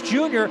Campos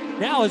Jr.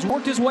 now has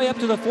worked his way up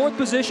to the 4th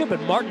position, but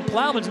Martin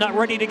Plowman's not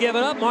ready to give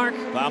it up, Mark.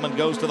 Plowman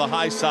goes to the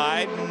high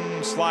side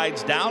and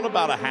slides down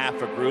about a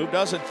half a groove,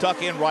 doesn't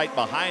tuck in right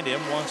behind him,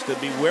 wants to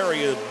be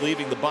wary of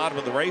leaving the bottom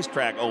of the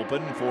racetrack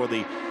open for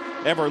the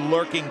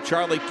ever-lurking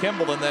Charlie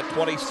Kimball in that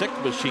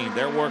 26th machine.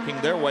 They're working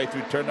their way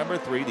through turn number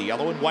 3. The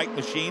yellow and white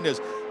machine is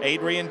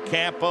Adrian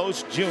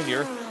Campos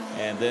Jr.,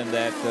 and then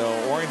that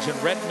orange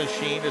and red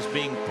machine is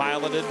being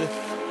piloted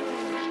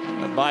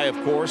by, of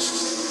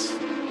course,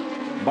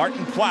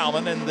 Martin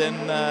Plowman, and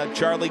then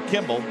Charlie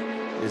Kimball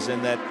is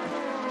in that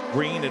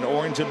green and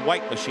orange and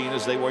white machine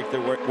as they work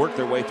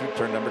their way through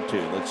turn number 2.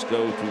 Let's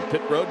go to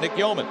pit road. Nick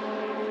Yeoman.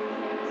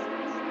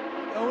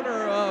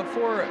 Owner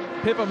for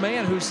Pippa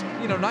Mann, who's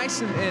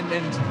nice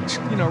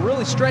and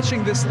really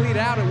stretching this lead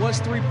out. It was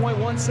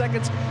 3.1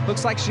 seconds.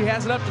 Looks like she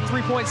has it up to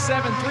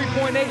 3.7,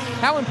 3.8.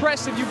 How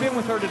impressed have you been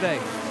with her today?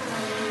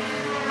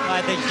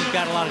 I think she's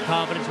got a lot of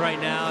confidence right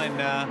now, and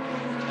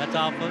that's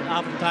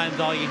oftentimes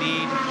all you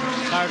need.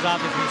 Car's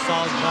obviously a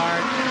solid car.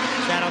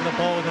 Sat on the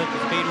pole with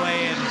the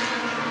Speedway, and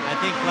I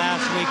think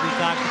last week we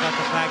talked about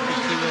the fact that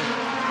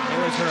it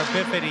was her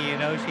epiphany.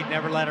 She'd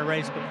never led a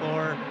race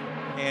before,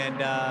 and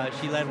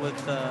she led with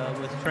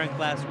strength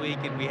last week,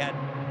 and we had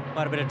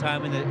quite a bit of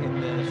time in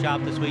the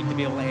shop this week to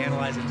be able to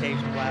analyze the tapes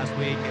from last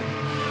week. And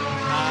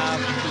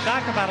we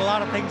talked about a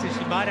lot of things that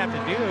she might have to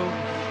do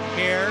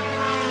here,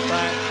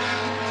 but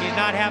she's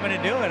not having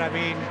to do it. I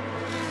mean,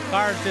 the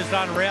car's just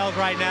on rails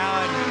right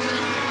now, and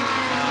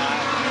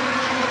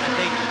I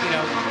think,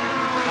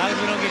 as long as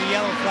we don't get a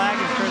yellow flag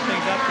and stir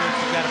things up here,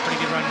 she's got a pretty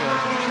good run to her.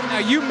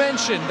 Now, you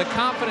mentioned the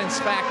confidence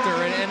factor,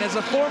 and as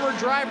a former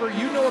driver,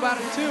 you know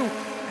about it too.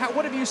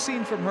 What have you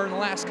seen from her in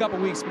the last couple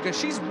weeks? Because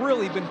she's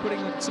really been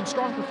putting some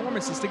strong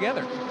performances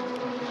together.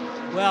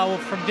 Well,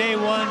 from day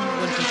one,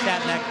 when she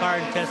sat in that car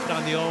and tested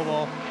on the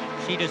oval,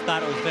 she just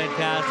thought it was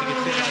fantastic. It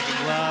fit like a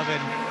glove,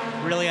 and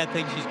really, I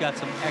think she's got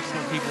some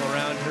excellent people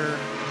around her.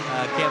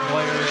 Kent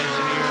Boyer,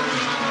 engineer.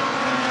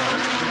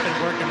 She's been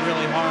working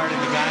really hard, and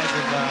the guys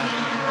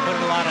have put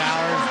in a lot of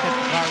hours, kept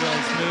the car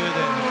really smooth,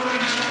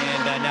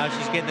 and now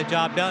she's getting the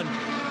job done.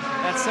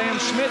 That's Sam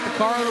Schmidt, the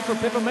car owner for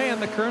Pippa Mann,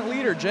 the current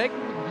leader. Jake?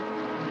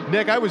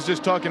 Nick, I was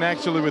just talking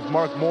actually with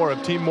Mark Moore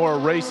of Team Moore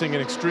Racing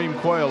and Extreme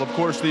Coil, of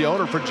course, the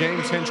owner for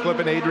James Hinchcliffe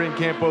and Adrian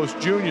Campos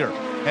Jr.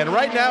 And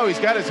right now, he's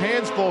got his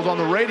hands full on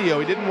the radio.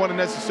 He didn't want to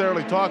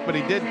necessarily talk, but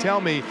he did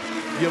tell me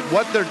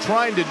what they're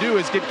trying to do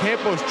is get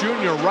Campos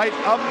Jr. right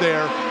up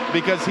there,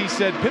 because he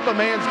said Pippa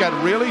Mann's got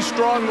really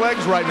strong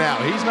legs right now.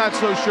 He's not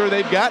so sure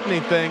they've got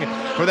anything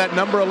for that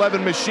number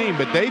 11 machine,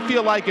 but they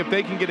feel like if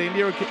they can get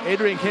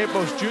Adrian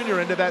Campos Jr.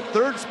 into that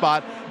 3rd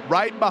spot,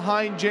 right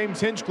behind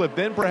James Hinchcliffe,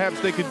 then perhaps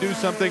they could do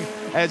something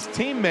as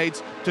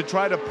teammates to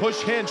try to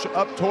push Hinch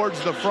up towards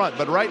the front.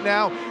 But right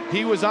now,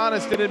 he was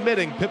honest in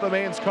admitting Pippa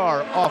Mann's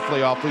car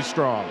awfully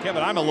strong.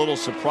 Kevin, I'm a little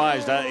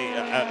surprised.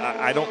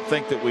 I don't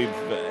think that we've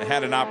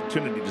had an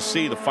opportunity to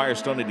see the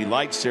Firestone Indy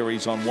Lights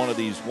Series on one of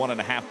these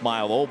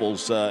 1.5-mile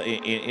ovals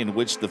in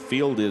which the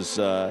field is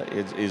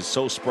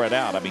so spread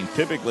out. I mean,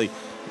 typically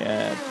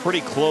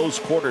pretty close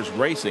quarters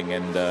racing,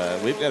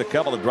 and we've got a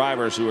couple of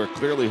drivers who are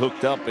clearly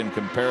hooked up in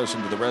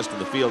comparison to the rest of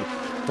the field.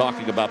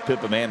 talking about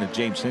Pippa Mann and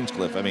James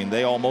Hinchcliffe. I mean,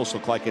 they almost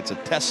look like it's a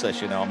test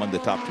session now among the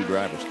top 2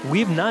 drivers.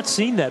 We've not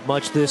seen that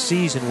much this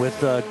season with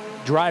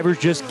drivers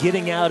just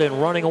getting out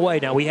and running away.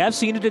 Now, we have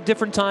seen it at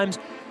different times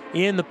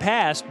in the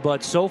past,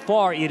 but so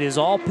far it is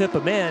all Pippa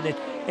Mann.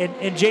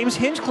 And James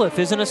Hinchcliffe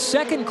is in a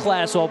second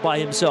class all by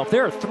himself.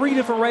 There are 3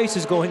 different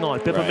races going on.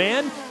 Pippa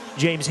Mann,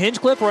 James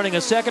Hinchcliffe running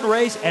a second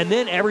race, and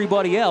then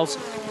everybody else.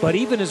 But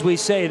even as we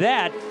say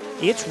that,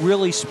 it's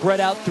really spread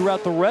out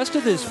throughout the rest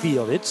of this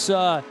field. It's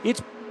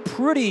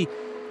pretty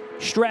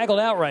straggled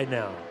out right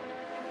now.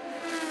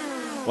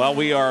 Well,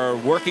 we are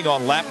working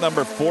on lap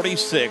number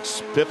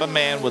 46. Pippa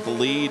Mann with a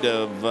lead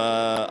of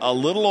a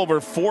little over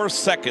 4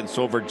 seconds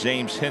over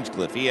James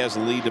Hinchcliffe. He has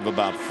a lead of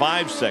about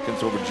 5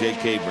 seconds over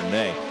J.K.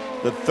 Vernay.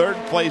 The third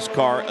place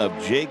car of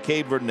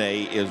J.K.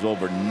 Vernay is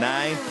over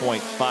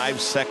 9.5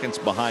 seconds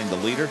behind the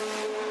leader.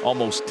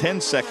 Almost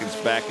 10 seconds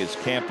back is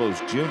Campos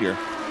Jr.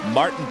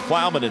 Martin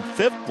Plowman in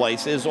 5th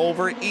place is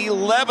over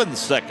 11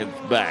 seconds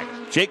back.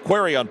 Jake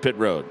Query on pit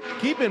road.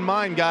 Keep in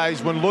mind,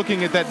 guys, when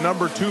looking at that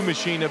number 2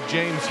 machine of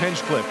James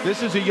Hinchcliffe,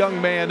 this is a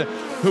young man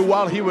who,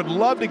 while he would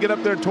love to get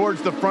up there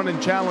towards the front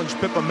and challenge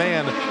Pippa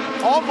Mann,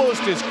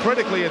 almost as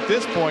critically at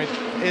this point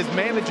is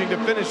managing to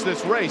finish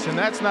this race, and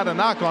that's not a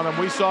knock on him.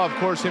 We saw, of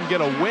course, him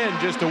get a win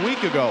just a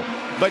week ago.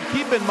 But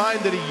keep in mind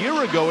that a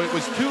year ago, it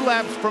was 2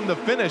 laps from the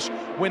finish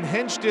when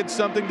Hinch did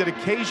something that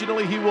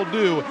occasionally he will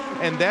do,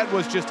 and that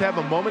was just have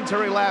a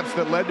momentary lapse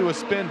that led to a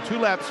spin 2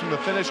 laps from the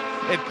finish.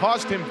 It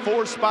cost him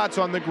 4 spots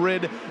on the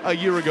grid a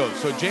year ago.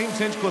 So James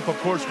Hinchcliffe, of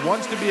course,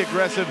 wants to be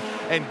aggressive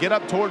and get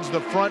up towards the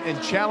front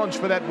and challenge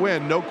for that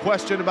win. No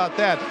question about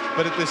that.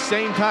 But at the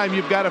same time,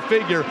 you've got to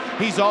figure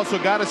he's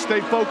also got to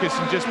stay focused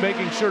and just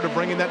making sure to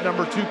bringing that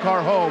number 2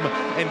 car home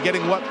and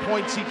getting what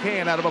points he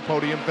can out of a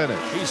podium finish.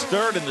 He's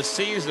 3rd in the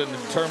season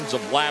in terms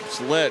of laps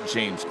led,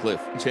 James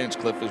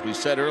Hinchcliffe. As we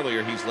said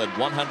earlier, he's led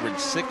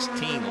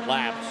 116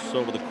 laps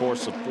over the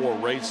course of 4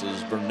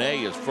 races.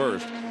 Vernay is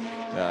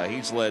 1st.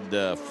 He's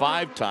led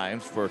 5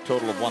 times for a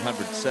total of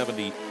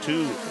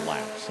 172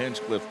 laps.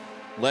 Hinchcliffe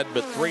led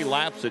but 3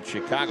 laps at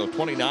Chicago.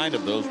 29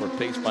 of those were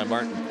paced by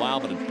Martin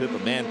Plowman, and Pippa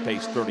Mann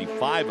paced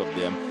 35 of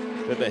them.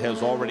 Pippa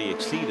has already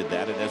exceeded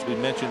that, and as we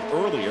mentioned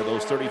earlier,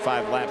 those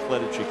 35 laps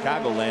led at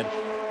Chicagoland,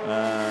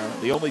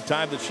 the only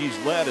time that she's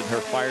led in her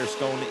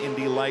Firestone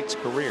Indy Lights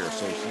career.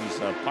 So she's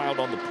piled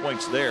on the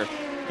points there,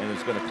 and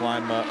is going to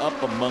climb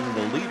up among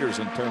the leaders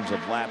in terms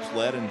of laps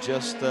led in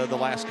just the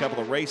last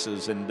couple of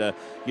races. And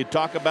you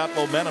talk about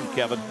momentum,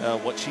 Kevin,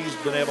 what she's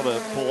been able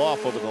to pull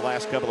off over the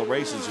last couple of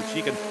races. If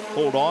she can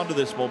hold on to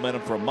this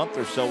momentum for a month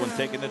or so and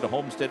take it into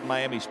Homestead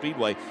Miami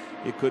Speedway,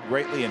 it could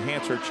greatly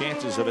enhance her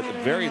chances of at the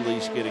very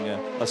least getting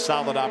a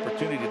solid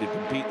opportunity to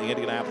compete in the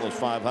Indianapolis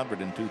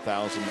 500 in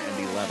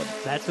 2011.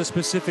 That's the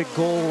specific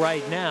goal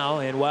right now,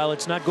 and while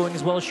it's not going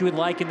as well as she would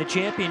like in the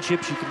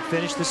championship, she can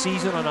finish the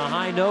season on a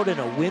high note, and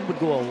a win would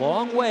go a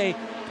long way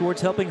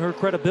towards helping her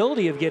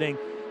credibility of getting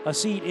a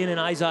seat in an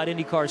IZOD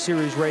IndyCar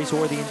Series race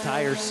or the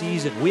entire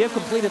season. We have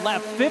completed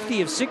lap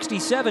 50 of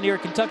 67 here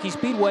at Kentucky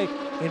Speedway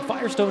in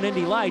Firestone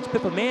Indy Lights.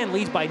 Pippa Mann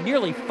leads by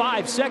nearly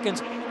 5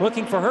 seconds,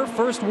 looking for her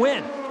first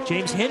win.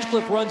 James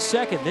Hinchcliffe runs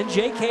second. Then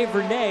J.K.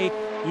 Vernay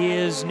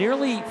is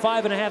nearly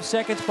 5.5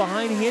 seconds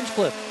behind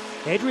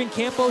Hinchcliffe. Adrian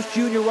Campos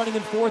Jr. running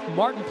in 4th.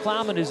 Martin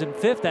Plowman is in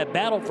 5th. That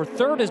battle for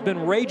 3rd has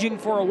been raging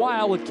for a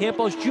while, with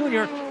Campos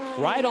Jr.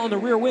 right on the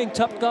rear wing,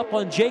 tucked up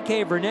on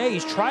J.K. Vernay.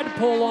 He's tried to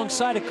pull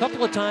alongside a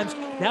couple of times.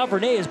 Now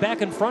Vernay is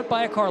back in front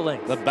by a car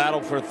length. The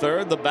battle for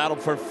 3rd, the battle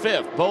for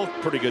 5th. Both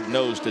pretty good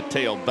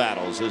nose-to-tail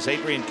battles as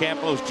Adrian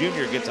Campos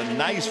Jr. gets a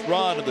nice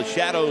run in the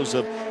shadows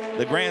of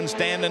the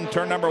grandstand in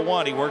turn number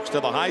 1. He works to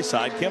the high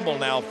side. Kimball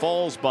now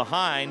falls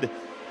behind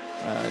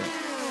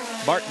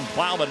Martin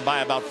Plowman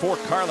by about 4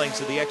 car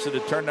lengths at the exit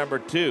of turn number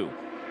 2.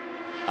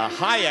 A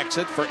high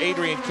exit for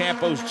Adrian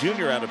Campos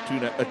Jr. out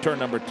of turn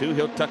number 2.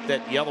 He'll tuck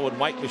that yellow and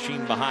white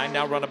machine behind.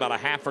 Now run about a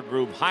half a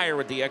groove higher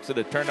at the exit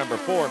of turn number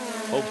 4.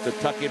 Hopes to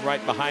tuck in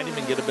right behind him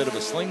and get a bit of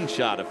a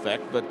slingshot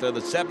effect. But the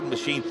 7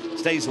 machine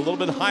stays a little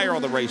bit higher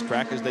on the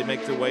racetrack as they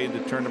make their way into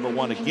turn number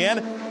 1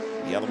 again.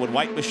 The yellow and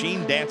white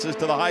machine dances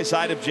to the high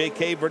side of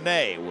J.K.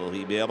 Vernay. Will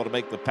he be able to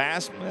make the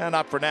pass?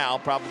 Not for now.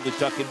 Probably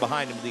tuck in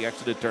behind him at the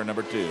exit of turn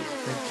number 2.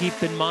 And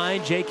keep in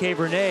mind, J.K.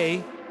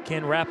 Vernay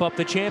can wrap up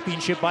the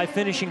championship by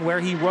finishing where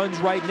he runs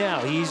right now.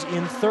 He's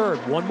in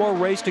 3rd. One more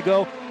race to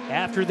go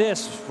after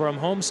this from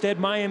Homestead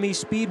Miami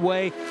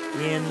Speedway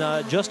in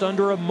just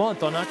under a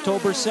month on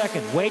October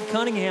 2nd. Wade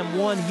Cunningham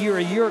won here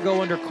a year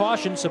ago under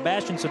caution.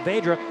 Sebastian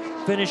Saavedra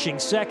finishing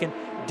 2nd.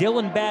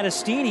 Dylan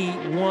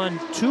Battistini won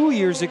 2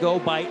 years ago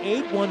by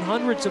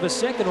 8/100ths of a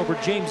second over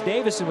James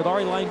Davison, with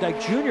Arie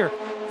Luyendyk Jr.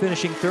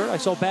 finishing 3rd. I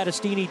saw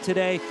Battistini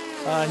today.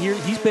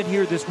 He's been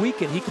here this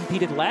weekend. He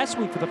competed last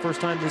week for the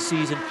first time this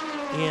season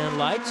in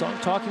lights. So I'm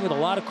talking with a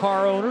lot of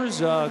car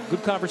owners.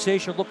 Good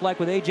conversation it looked like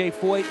with AJ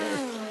Foyt.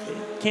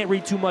 Can't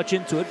read too much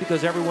into it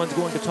because everyone's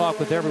going to talk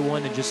with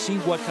everyone and just see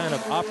what kind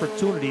of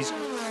opportunities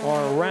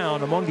are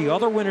around. Among the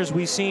other winners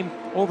we've seen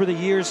over the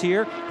years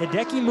here,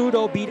 Hideki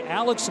Muto beat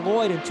Alex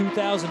Lloyd in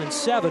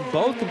 2007,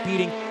 both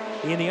competing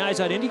in the Eyes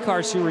Out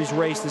IndyCar Series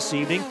race this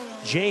evening.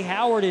 Jay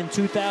Howard in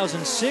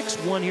 2006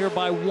 won here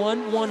by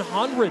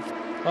 1/100th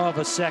of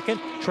a second.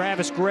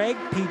 Travis Gregg,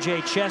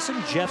 P.J. Chesson,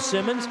 Jeff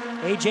Simmons,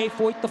 A.J.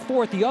 Foyt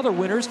IV, the other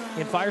winners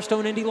in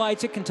Firestone Indy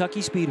Lights at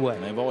Kentucky Speedway.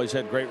 And they've always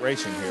had great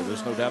racing here.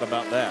 There's no doubt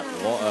about that.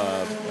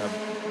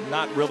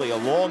 Not really a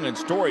long and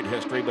storied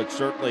history, but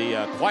certainly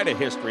quite a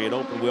history in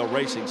open wheel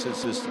racing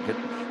since this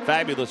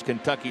fabulous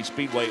Kentucky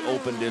Speedway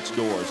opened its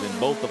doors in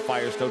both the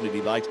Firestone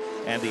Indy Lights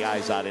and the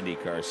Eyes Out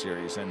IndyCar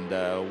Series.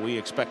 And we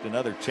expect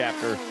another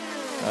chapter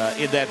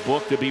in that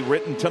book to be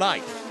written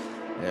tonight,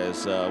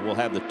 as we'll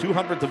have the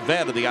 200th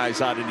event of the Eyes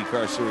Out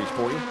IndyCar Series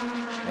for you,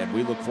 and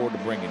we look forward to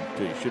bringing it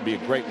to you. Should be a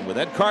great one with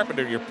Ed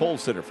Carpenter, your pole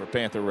sitter for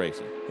Panther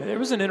Racing. There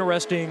was an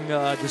interesting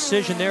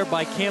decision there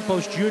by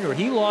Campos Jr.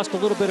 He lost a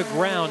little bit of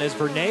ground as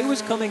Vernay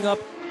was coming up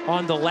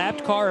on the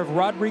lapped car of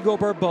Rodrigo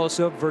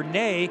Barbosa.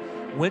 Vernay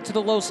went to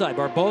the low side.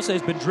 Barbosa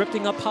has been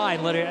drifting up high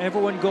and letting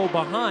everyone go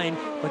behind,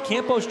 but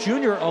Campos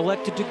Jr.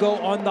 elected to go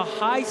on the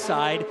high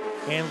side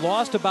and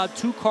lost about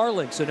 2 car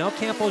lengths. So now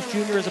Campos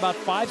Jr. is about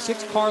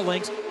 5-6 car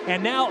lengths.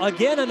 And now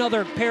again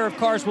another pair of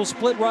cars will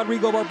split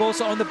Rodrigo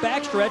Barbosa on the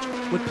backstretch,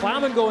 with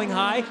Plowman going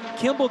high,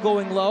 Kimball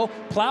going low.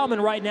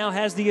 Plowman right now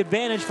has the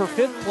advantage for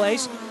 5th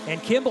place,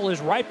 and Kimball is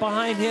right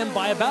behind him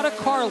by about a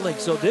car length.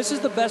 So this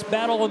is the best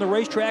battle on the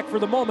racetrack for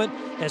the moment,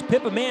 as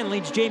Pippa Mann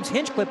leads James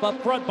Hinchcliffe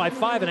up front by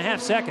 5.5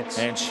 seconds.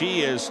 And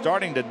she is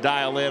starting to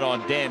dial in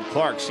on Dan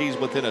Clark. She's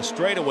within a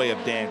straightaway of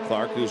Dan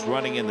Clark, who's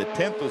running in the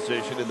 10th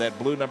position in that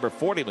blue number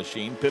 40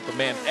 machine. Pippa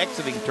Mann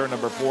exiting turn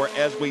number 4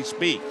 as we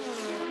speak.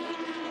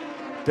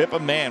 Pippa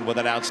Mann with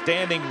an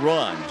outstanding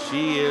run.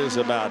 She is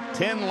about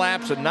 10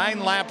 laps and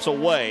 9 laps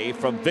away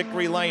from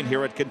victory lane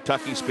here at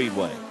Kentucky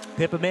Speedway.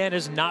 Pippa Mann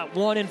has not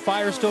won in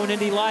Firestone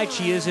Indy Lights.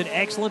 She is in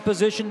excellent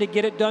position to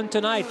get it done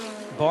tonight.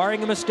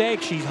 Barring a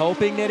mistake, she's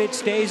hoping that it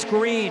stays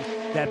green.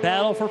 That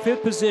battle for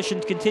 5th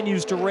position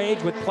continues to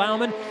rage, with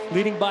Plowman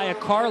leading by a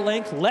car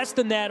length, less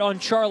than that on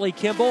Charlie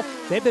Kimball.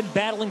 They've been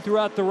battling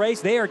throughout the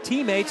race. They are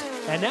teammates,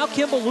 and now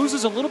Kimball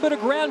loses a little bit of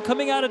ground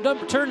coming out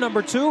of turn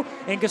number 2,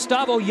 and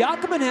Gustavo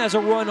Jacobin has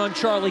a run on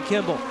Charlie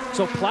Kimball.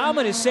 So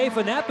Plowman is safe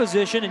in that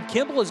position, and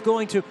Kimball is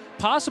going to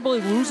possibly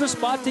lose a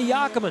spot to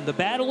Jacobin. The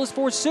battle is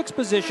for 6th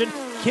position.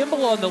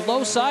 Kimball on the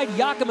low side,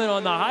 Jacobin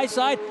on the high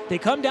side. They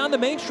come down the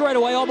main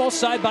straightaway almost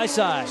side by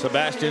side.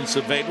 Sebastian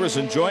Saavedra is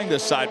enjoying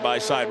this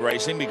side-by-side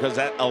racing because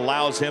that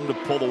allows him to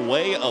pull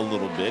away a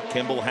little bit.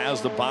 Kimball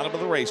has the bottom of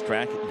the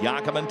racetrack.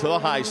 Jacobin to the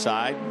high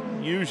side.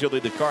 Usually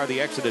the car,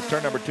 the exit at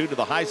turn number 2 to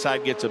the high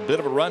side, gets a bit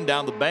of a run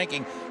down the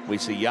banking. We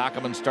see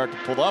Jacobin start to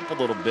pull up a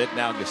little bit.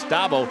 Now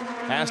Gustavo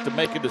has to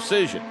make a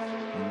decision.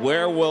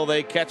 Where will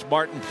they catch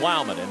Martin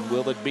Plowman, and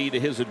will it be to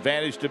his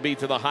advantage to be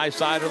to the high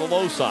side or the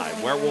low side?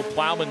 Where will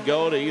Plowman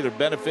go to either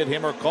benefit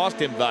him or cost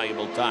him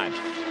valuable time?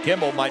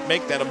 Kimball might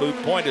make that a moot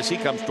point as he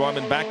comes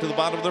storming back to the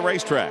bottom of the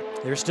racetrack.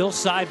 They're still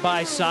side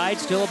by side,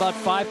 still about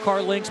 5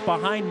 car lengths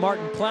behind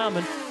Martin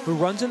Plowman, who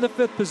runs in the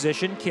 5th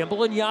position.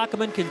 Kimball and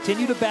Jacobin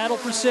continue to battle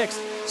for 6th.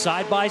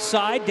 Side by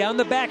side down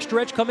the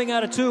backstretch coming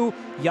out of 2.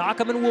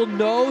 Jacobin will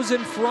nose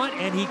in front,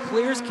 and he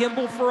clears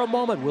Kimball for a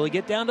moment. Will he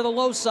get down to the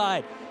low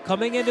side?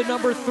 Coming into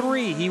number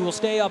 3, he will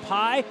stay up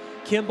high.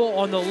 Kimball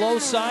on the low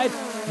side.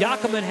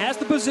 Jacobin has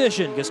the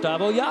position.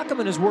 Gustavo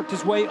Jacobin has worked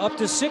his way up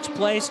to 6th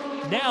place.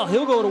 Now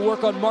he'll go to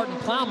work on Martin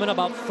Plowman,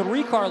 about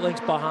 3 car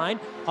lengths behind.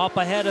 Up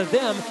ahead of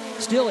them,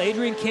 still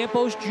Adrian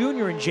Campos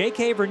Jr. and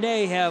J.K.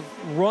 Vernay have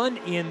run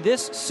in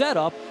this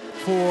setup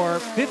for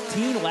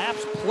 15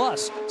 laps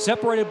plus,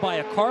 separated by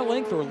a car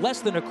length or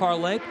less than a car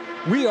length.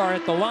 We are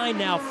at the line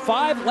now,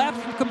 5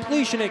 laps from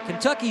completion at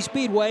Kentucky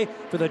Speedway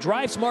for the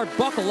Drive Smart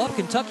Buckle Up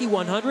Kentucky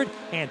 100,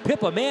 and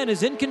Pippa Mann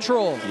is in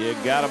control. You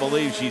gotta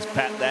believe she's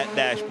patting that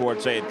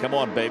dashboard saying, come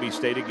on, baby,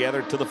 stay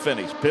together to the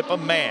finish. Pippa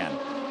Mann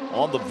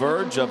on the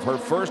verge of her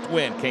first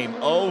win, came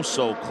oh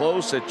so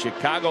close at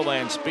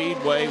Chicagoland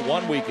Speedway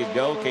 1 week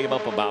ago, came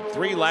up about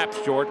 3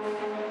 laps short.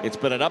 It's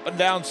been an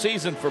up-and-down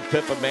season for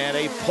Pippa Mann,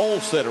 a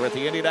pole sitter at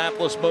the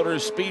Indianapolis Motor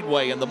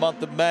Speedway in the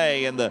month of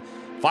May in the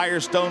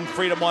Firestone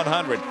Freedom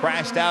 100.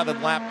 Crashed out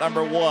in lap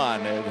number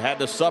 1 and had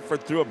to suffer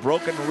through a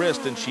broken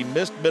wrist, and she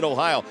missed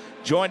Mid-Ohio.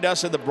 Joined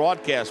us in the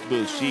broadcast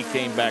booth. She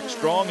came back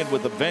strong and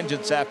with a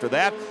vengeance after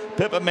that.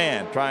 Pippa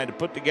Mann trying to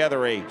put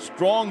together a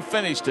strong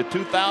finish to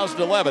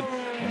 2011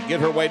 and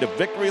get her way to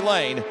victory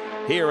lane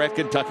here at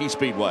Kentucky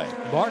Speedway.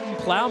 Martin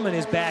Plowman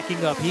is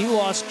backing up. He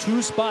lost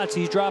 2 spots.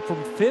 He's dropped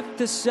from 5th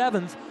to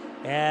 7th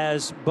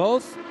as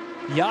both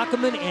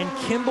Jacobin and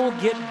Kimball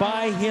get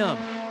by him.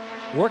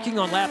 Working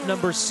on lap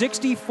number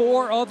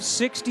 64 of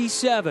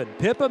 67.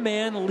 Pippa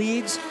Mann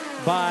leads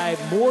by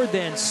more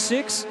than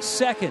 6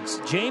 seconds.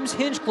 James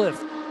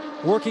Hinchcliffe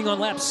working on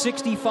lap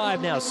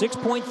 65 now.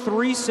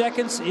 6.3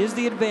 seconds is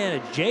the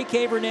advantage.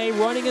 J.K. Vernay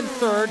running in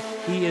 3rd.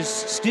 He is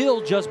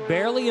still just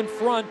barely in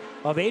front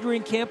of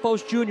Adrian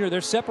Campos Jr.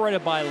 They're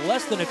separated by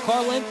less than a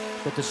car length.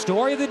 But the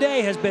story of the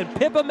day has been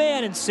Pippa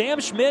Mann and Sam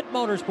Schmidt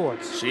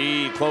Motorsports.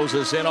 She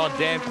closes in on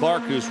Dan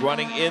Clark, who's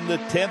running in the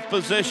 10th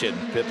position.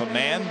 Pippa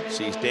Mann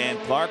sees Dan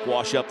Clark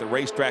wash up the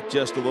racetrack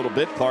just a little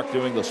bit. Clark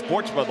doing the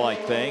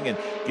sportsmanlike thing and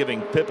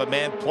giving Pippa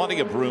Mann plenty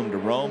of room to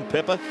roam.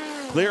 Pippa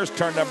clears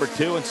turn number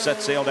 2 and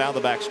sets sail down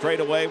the back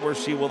straightaway, where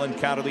she will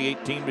encounter the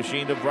 18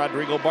 machine of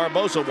Rodrigo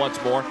Barbosa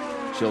once more.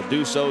 She'll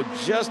do so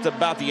just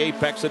about the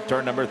apex at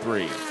turn number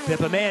 3.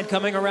 Pippa Mann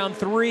coming around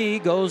 3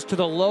 goes to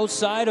the low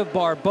side of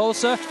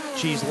Barbosa.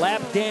 She's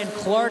lapped Dan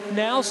Clark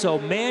now, so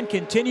Mann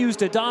continues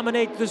to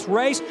dominate this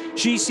race.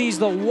 She sees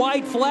the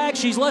white flag.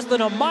 She's less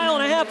than 1.5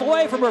 miles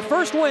away from her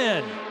first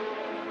win.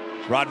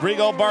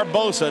 Rodrigo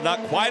Barbosa, not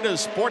quite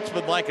as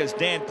sportsmanlike as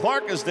Dan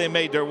Clark as they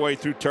made their way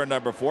through turn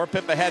number 4.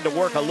 Pippa had to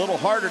work a little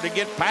harder to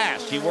get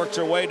past. She works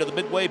her way to the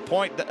midway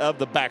point of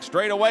the back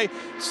straightaway,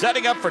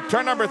 setting up for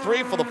turn number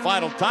 3 for the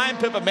final time.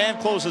 Pippa Mann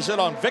closes in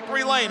on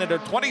victory lane at her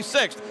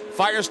 26th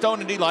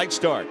Firestone Indy Lights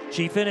start.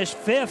 She finished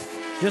 5th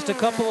just a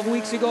couple of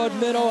weeks ago at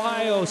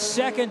Mid-Ohio.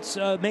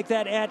 2nd, make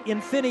that at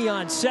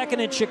Infineon. 2nd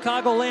in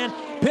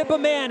Chicagoland. Pippa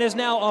Mann is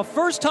now a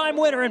first-time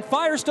winner in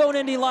Firestone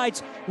Indy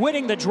Lights,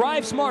 winning the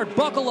Drive Smart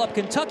Buckle Up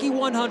Kentucky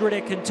 100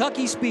 at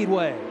Kentucky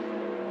Speedway.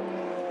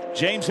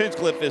 James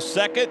Hinchcliffe is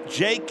 2nd.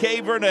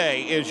 J.K.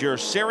 Vernay is your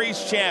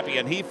series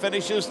champion. He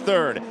finishes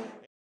 3rd.